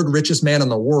 3rd richest man in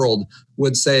the world,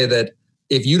 would say that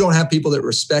if you don't have people that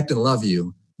respect and love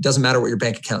you, it doesn't matter what your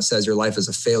bank account says, your life is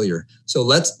a failure. So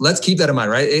let's keep that in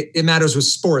mind, right? It matters with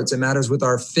sports. It matters with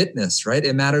our fitness, right?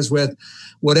 It matters with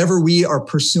whatever we are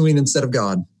pursuing instead of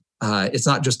God. It's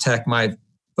not just tech. My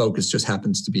focus just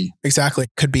happens to be. Exactly.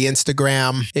 Could be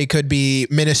Instagram. It could be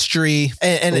ministry.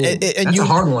 And that's a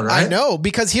hard one, right? I know,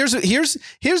 because here's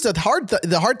the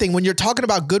hard thing when you're talking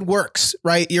about good works,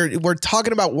 right? We're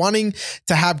talking about wanting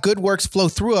to have good works flow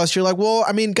through us. You're like, well,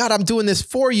 I mean, God, I'm doing this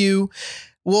for you.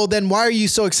 Well, then why are you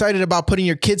so excited about putting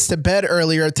your kids to bed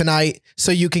earlier tonight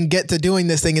so you can get to doing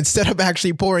this thing instead of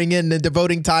actually pouring in and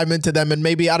devoting time into them and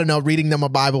maybe, I don't know, reading them a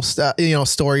Bible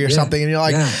story or something. And you're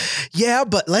like,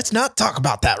 but let's not talk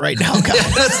about that right now,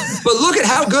 guys. But look at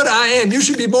how good I am. You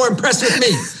should be more impressed with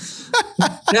me.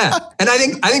 And I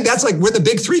think that's like where the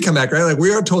big 3 come back, right? Like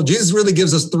we are told Jesus really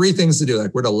gives us 3 things to do.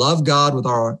 Like we're to love God with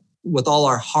all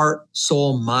our heart,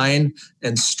 soul, mind,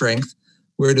 and strength.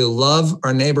 We're to love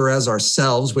our neighbor as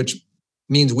ourselves, which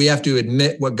means we have to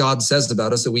admit what God says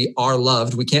about us, that we are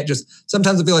loved. We can't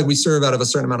sometimes I feel like we serve out of a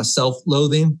certain amount of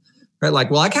self-loathing, right?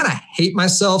 Like, well, I kind of hate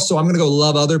myself, so I'm going to go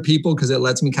love other people because it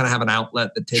lets me kind of have an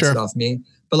outlet that takes it off me.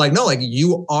 But like, no, like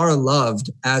you are loved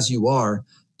as you are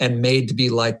and made to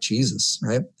be like Jesus,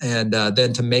 right? And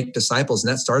then to make disciples.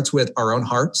 And that starts with our own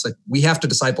hearts. Like we have to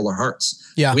disciple our hearts.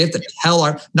 Yeah. We have to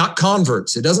tell not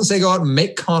converts. It doesn't say go out and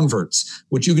make converts,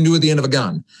 which you can do at the end of a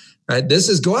gun, right? This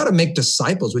is go out and make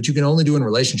disciples, which you can only do in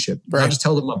relationship. Right. Not just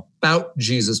tell them about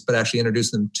Jesus, but actually introduce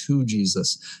them to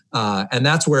Jesus. And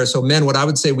that's where, so men, what I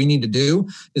would say we need to do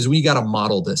is we got to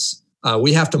model this.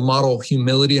 We have to model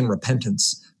humility and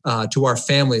repentance. To our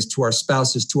families, to our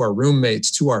spouses, to our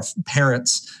roommates, to our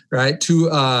parents, right?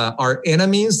 To our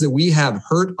enemies that we have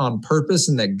hurt on purpose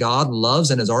and that God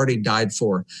loves and has already died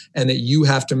for, and that you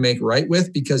have to make right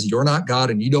with because you're not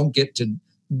God and you don't get to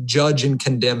judge and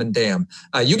condemn and damn.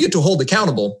 You get to hold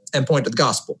accountable and point to the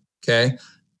gospel. Okay.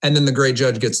 And then the great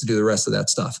judge gets to do the rest of that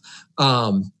stuff.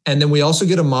 And then we also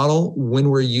get a model when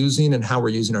we're using and how we're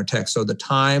using our text. So the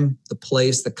time, the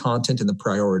place, the content, and the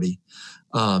priority.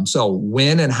 So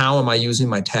when and how am I using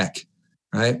my tech,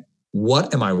 right?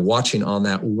 What am I watching on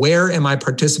that? Where am I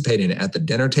participating at the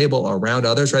dinner table around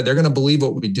others, right? They're going to believe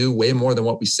what we do way more than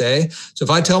what we say. So if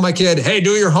I tell my kid, hey,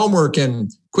 do your homework and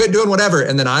quit doing whatever,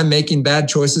 and then I'm making bad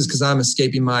choices because I'm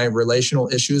escaping my relational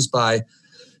issues by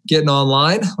getting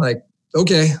online, like,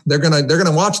 okay, they're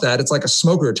gonna watch that. It's like a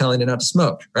smoker telling you not to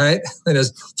smoke, right? And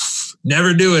it's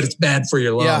never do it. It's bad for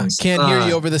your lungs. Yeah, can't hear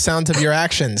you over the sounds of your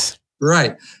actions.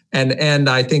 Right. And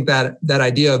I think that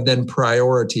idea of then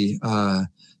priority,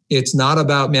 it's not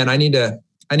about, man, I need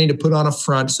to put on a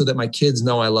front so that my kids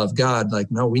know I love God. Like,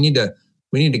 no, we need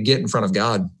to get in front of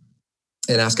God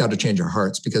and ask God to change our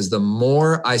hearts, because the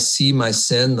more I see my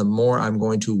sin, the more I'm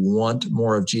going to want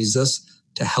more of Jesus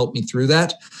to help me through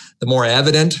that. The more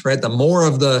evident, right? The more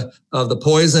of the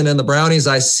poison and the brownies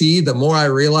I see, the more I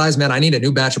realize, man, I need a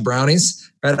new batch of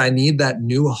brownies, right? I need that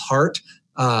new heart.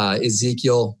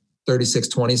 Ezekiel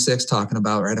 36:26 talking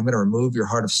about, right? I'm going to remove your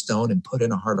heart of stone and put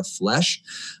in a heart of flesh.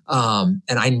 And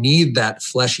I need that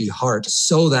fleshy heart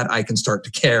so that I can start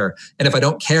to care. And if I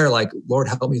don't care, like, Lord,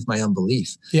 help me with my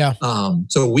unbelief. Yeah.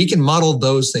 So we can model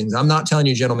those things. I'm not telling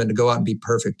you, gentlemen, to go out and be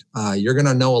perfect. You're going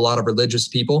to know a lot of religious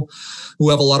people who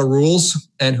have a lot of rules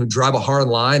and who drive a hard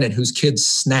line and whose kids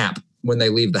snap when they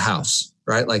leave the house.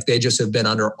 Right? Like they just have been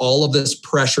under all of this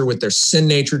pressure with their sin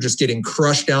nature, just getting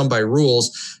crushed down by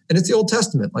rules. And it's the Old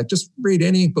Testament. Like just read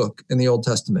any book in the Old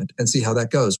Testament and see how that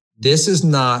goes. This is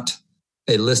not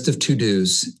a list of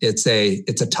to-dos. It's a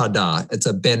ta-da. It's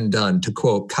a been done, to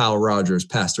quote Kyle Rogers,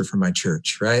 pastor from my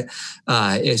church, right?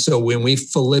 So when we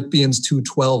Philippians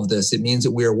 2:12 this, it means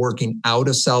that we are working out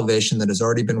of salvation that has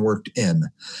already been worked in,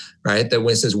 right? That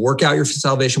when it says work out your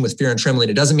salvation with fear and trembling,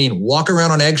 it doesn't mean walk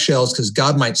around on eggshells because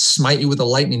God might smite you with a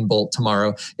lightning bolt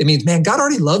tomorrow. It means, man, God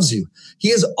already loves you. He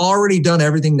has already done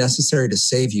everything necessary to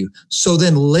save you. So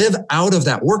then live out of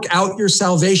that. Work out your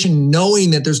salvation knowing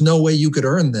that there's no way you could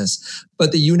earn this,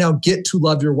 but that you now get to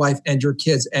love your wife and your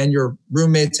kids and your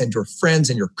roommates and your friends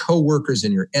and your coworkers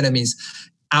and your enemies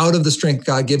out of the strength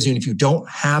God gives you. And if you don't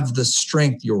have the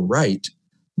strength, you're right.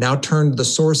 Now turn to the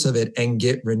source of it and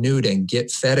get renewed and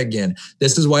get fed again.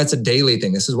 This is why it's a daily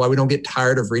thing. This is why we don't get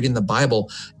tired of reading the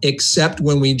Bible, except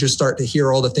when we just start to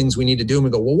hear all the things we need to do. And we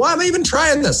go, well, why am I even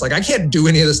trying this? Like, I can't do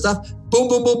any of this stuff. Boom,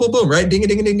 boom, boom, boom, boom, right? Ding,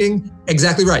 ding, ding, ding.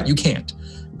 Exactly right. You can't,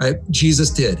 right?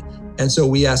 Jesus did. And so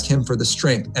we ask him for the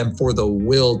strength and for the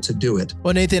will to do it.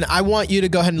 Well, Nathan, I want you to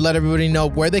go ahead and let everybody know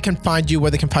where they can find you,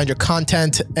 where they can find your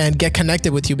content and get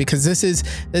connected with you, because this is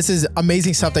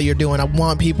amazing stuff that you're doing. I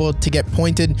want people to get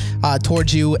pointed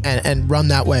towards you and run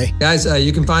that way. Guys,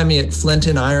 you can find me at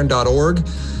flintaniron.org.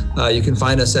 You can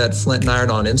find us at Flint and Iron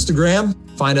on Instagram.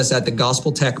 Find us at the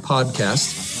Gospel Tech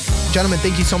Podcast. Gentlemen,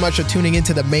 thank you so much for tuning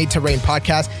into the Made to Reign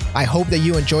podcast. I hope that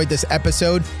you enjoyed this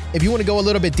episode. If you want to go a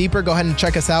little bit deeper, go ahead and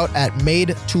check us out at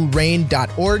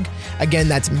madetoreign.org. Again,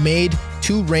 that's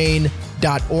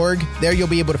madetoreign.org. There you'll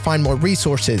be able to find more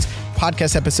resources,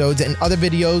 podcast episodes, and other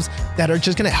videos that are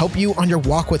just going to help you on your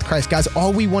walk with Christ. Guys,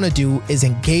 all we want to do is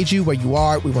engage you where you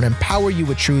are. We want to empower you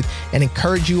with truth and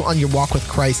encourage you on your walk with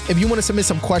Christ. If you want to submit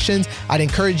some questions, I'd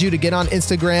encourage you to get on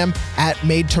Instagram at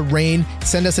Made to Reign.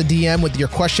 Send us a DM with your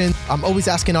questions. I'm always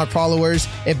asking our followers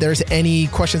if there's any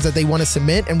questions that they want to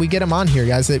submit, and we get them on here,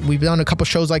 guys. We've done a couple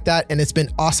shows like that, and it's been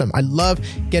awesome. I love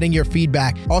getting your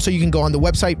feedback. Also, you can go on the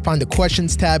website, find the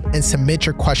questions tab, and submit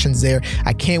your questions there.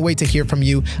 I can't wait to hear from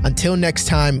you. Until next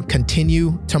time,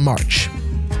 continue to march.